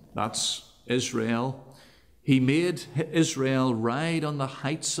him, that's Israel, he made Israel ride on the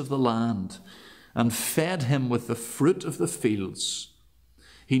heights of the land and fed him with the fruit of the fields.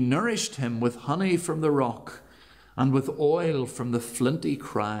 He nourished him with honey from the rock and with oil from the flinty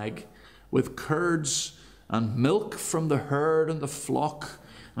crag, with curds and milk from the herd and the flock,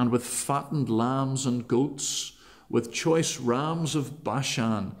 and with fattened lambs and goats, with choice rams of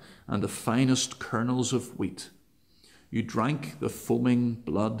Bashan and the finest kernels of wheat. You drank the foaming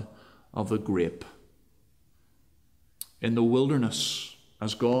blood of the grape. In the wilderness,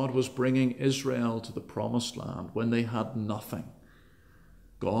 as God was bringing Israel to the promised land, when they had nothing,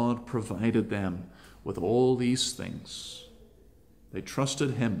 God provided them with all these things. They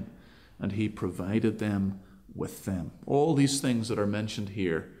trusted him, and he provided them with them. All these things that are mentioned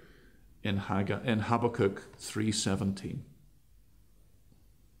here in Habakkuk 3:17.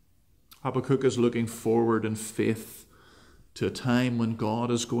 Habakkuk is looking forward in faith to a time when God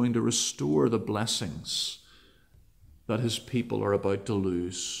is going to restore the blessings that his people are about to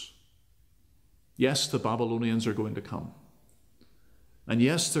lose. Yes, the Babylonians are going to come. And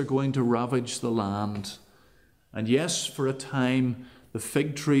yes, they're going to ravage the land. And yes, for a time, the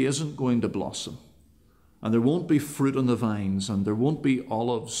fig tree isn't going to blossom. And there won't be fruit on the vines, and there won't be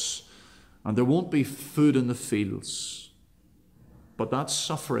olives, and there won't be food in the fields. But that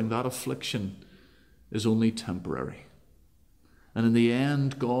suffering, that affliction, is only temporary. And in the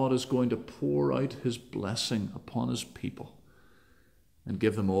end, God is going to pour out his blessing upon his people and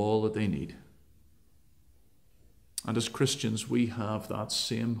give them all that they need. And as Christians, we have that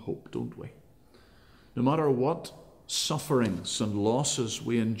same hope, don't we? No matter what sufferings and losses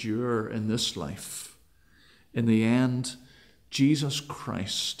we endure in this life, in the end, Jesus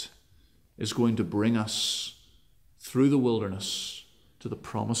Christ is going to bring us through the wilderness to the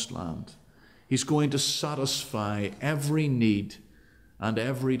promised land. He's going to satisfy every need and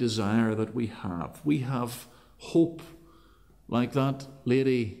every desire that we have. We have hope like that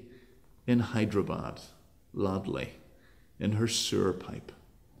lady in Hyderabad, Ladley, in her sewer pipe,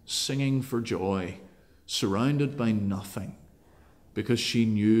 singing for joy, surrounded by nothing, because she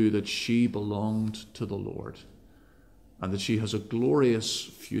knew that she belonged to the Lord and that she has a glorious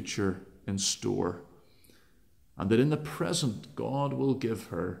future in store, and that in the present God will give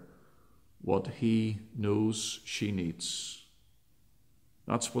her what he knows she needs.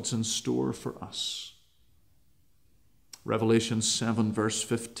 That's what's in store for us. Revelation 7 verse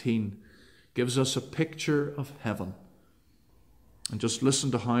 15 gives us a picture of heaven. And just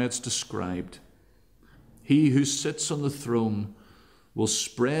listen to how it's described. He who sits on the throne will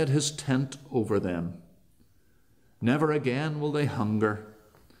spread his tent over them. Never again will they hunger.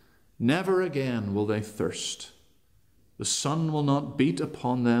 Never again will they thirst. The sun will not beat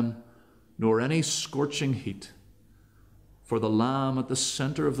upon them, nor any scorching heat. For the Lamb at the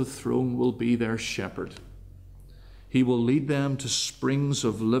center of the throne will be their shepherd. He will lead them to springs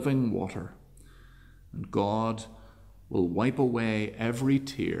of living water, and God will wipe away every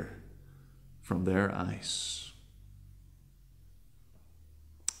tear from their eyes.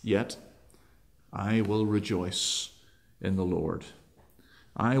 Yet I will rejoice in the Lord.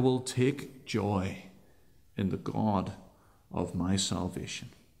 I will take joy in the God of my salvation.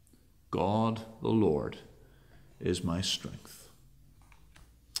 God the Lord is my strength.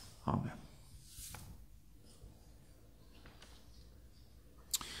 Amen.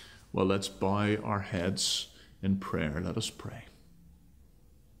 Well, let's bow our heads in prayer. Let us pray.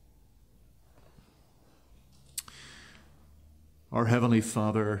 Our Heavenly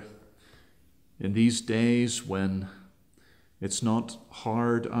Father, in these days when it's not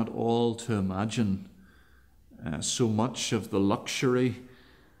hard at all to imagine so much of the luxury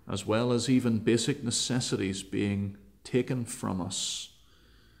as well as even basic necessities being taken from us,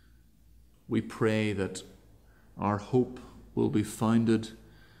 we pray that our hope will be founded,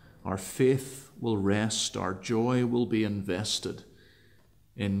 our faith will rest, our joy will be invested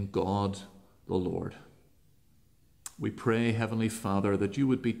in God the Lord. We pray, Heavenly Father, that you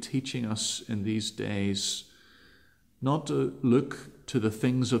would be teaching us in these days not to look to the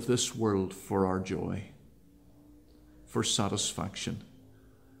things of this world for our joy, for satisfaction,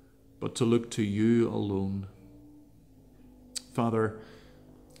 but to look to you alone. Father,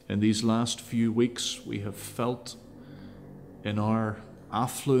 in these last few weeks we have felt in our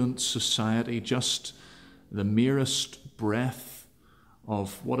affluent society just the merest breath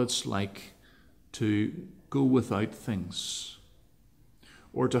of what it's like to go without things,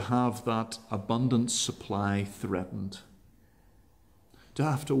 or to have that abundant supply threatened, to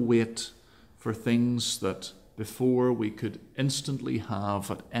have to wait for things that before we could instantly have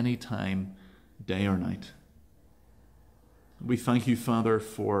at any time, day or night. We thank you, Father,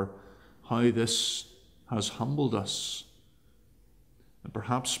 for how this has humbled us and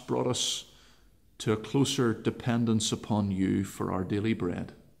perhaps brought us to a closer dependence upon you for our daily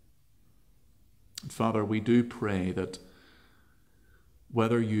bread. Father, we do pray that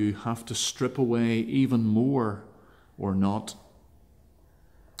whether you have to strip away even more or not,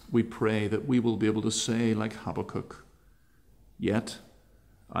 we pray that we will be able to say, like Habakkuk, "Yet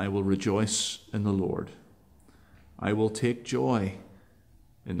I will rejoice in the Lord. I will take joy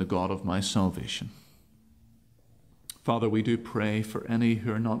in the God of my salvation." Father, we do pray for any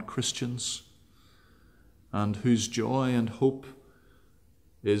who are not Christians and whose joy and hope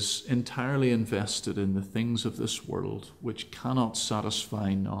is entirely invested in the things of this world, which cannot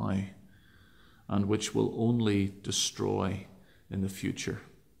satisfy now and which will only destroy in the future.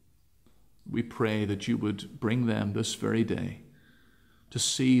 We pray that you would bring them this very day to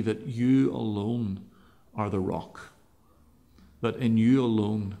see that you alone are the rock, that in you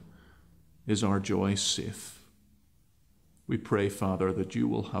alone is our joy safe. We pray, Father, that you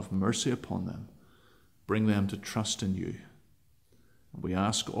will have mercy upon them, bring them to trust in you. We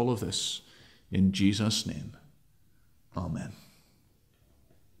ask all of this in Jesus' name. Amen.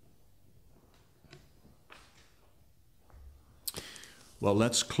 Well,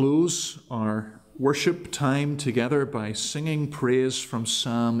 let's close our worship time together by singing praise from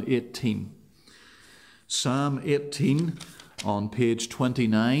Psalm 18. Psalm 18 on page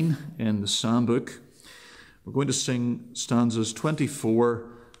 29 in the Psalm book. We're going to sing stanzas 24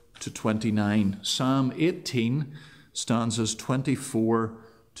 to 29. Psalm 18, stanzas 24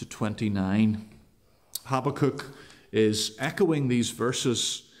 to 29. Habakkuk is echoing these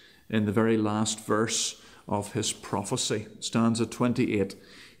verses in the very last verse of his prophecy. Stanza 28.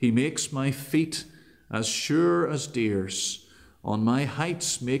 He makes my feet as sure as deer's, on my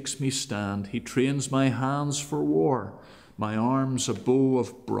heights makes me stand. He trains my hands for war, my arms a bow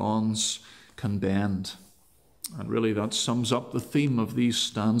of bronze can bend. And really that sums up the theme of these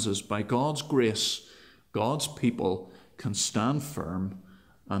stanzas. By God's grace, God's people can stand firm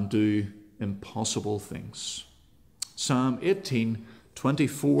and do impossible things. Psalm 18,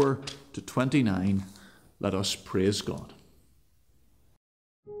 24 to 29. Let us praise God.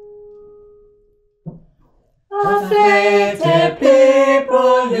 Afflicted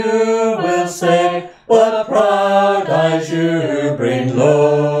people you will save, but proud eyes you bring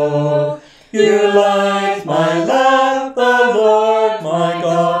low. You light my lamp, the Lord my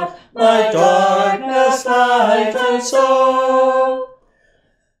God, my darkness lighten so.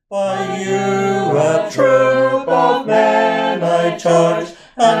 By you a troop of men I charge,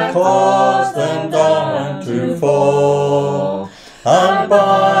 and cause them down to fall. And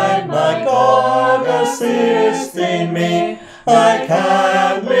by my God assisting me, I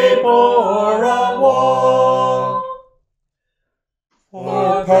can leap o'er a wall.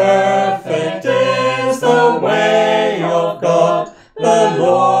 For perfect is the way of God, the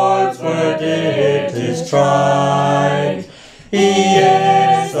Lord's word it is tried. He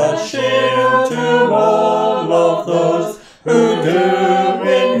is a shield to all of those who do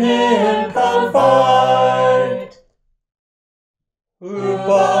in him confide. Who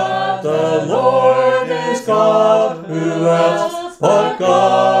but the Lord is God? Who else but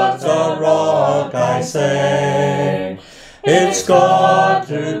God's a rock, I say? It's God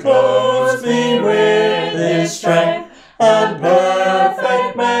who clothes me with his strength, and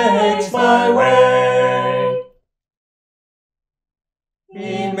perfect makes my way.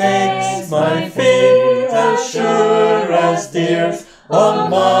 He makes my feet as sure as deer's,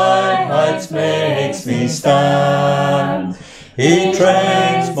 on my heights makes me stand. He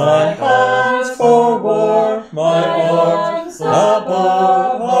trains my hands for war, my arms a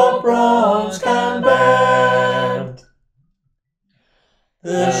bow of bronze can bend.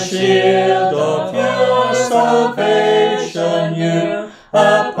 The shield of your salvation you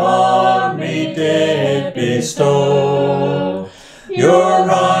upon me did bestow. Your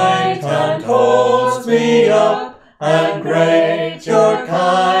right hand holds me up, and great your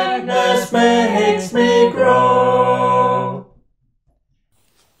kindness makes me grow.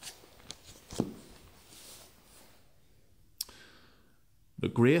 The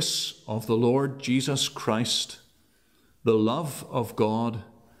grace of the Lord Jesus Christ, the love of God,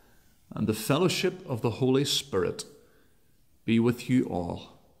 and the fellowship of the Holy Spirit be with you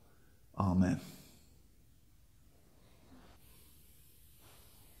all. Amen.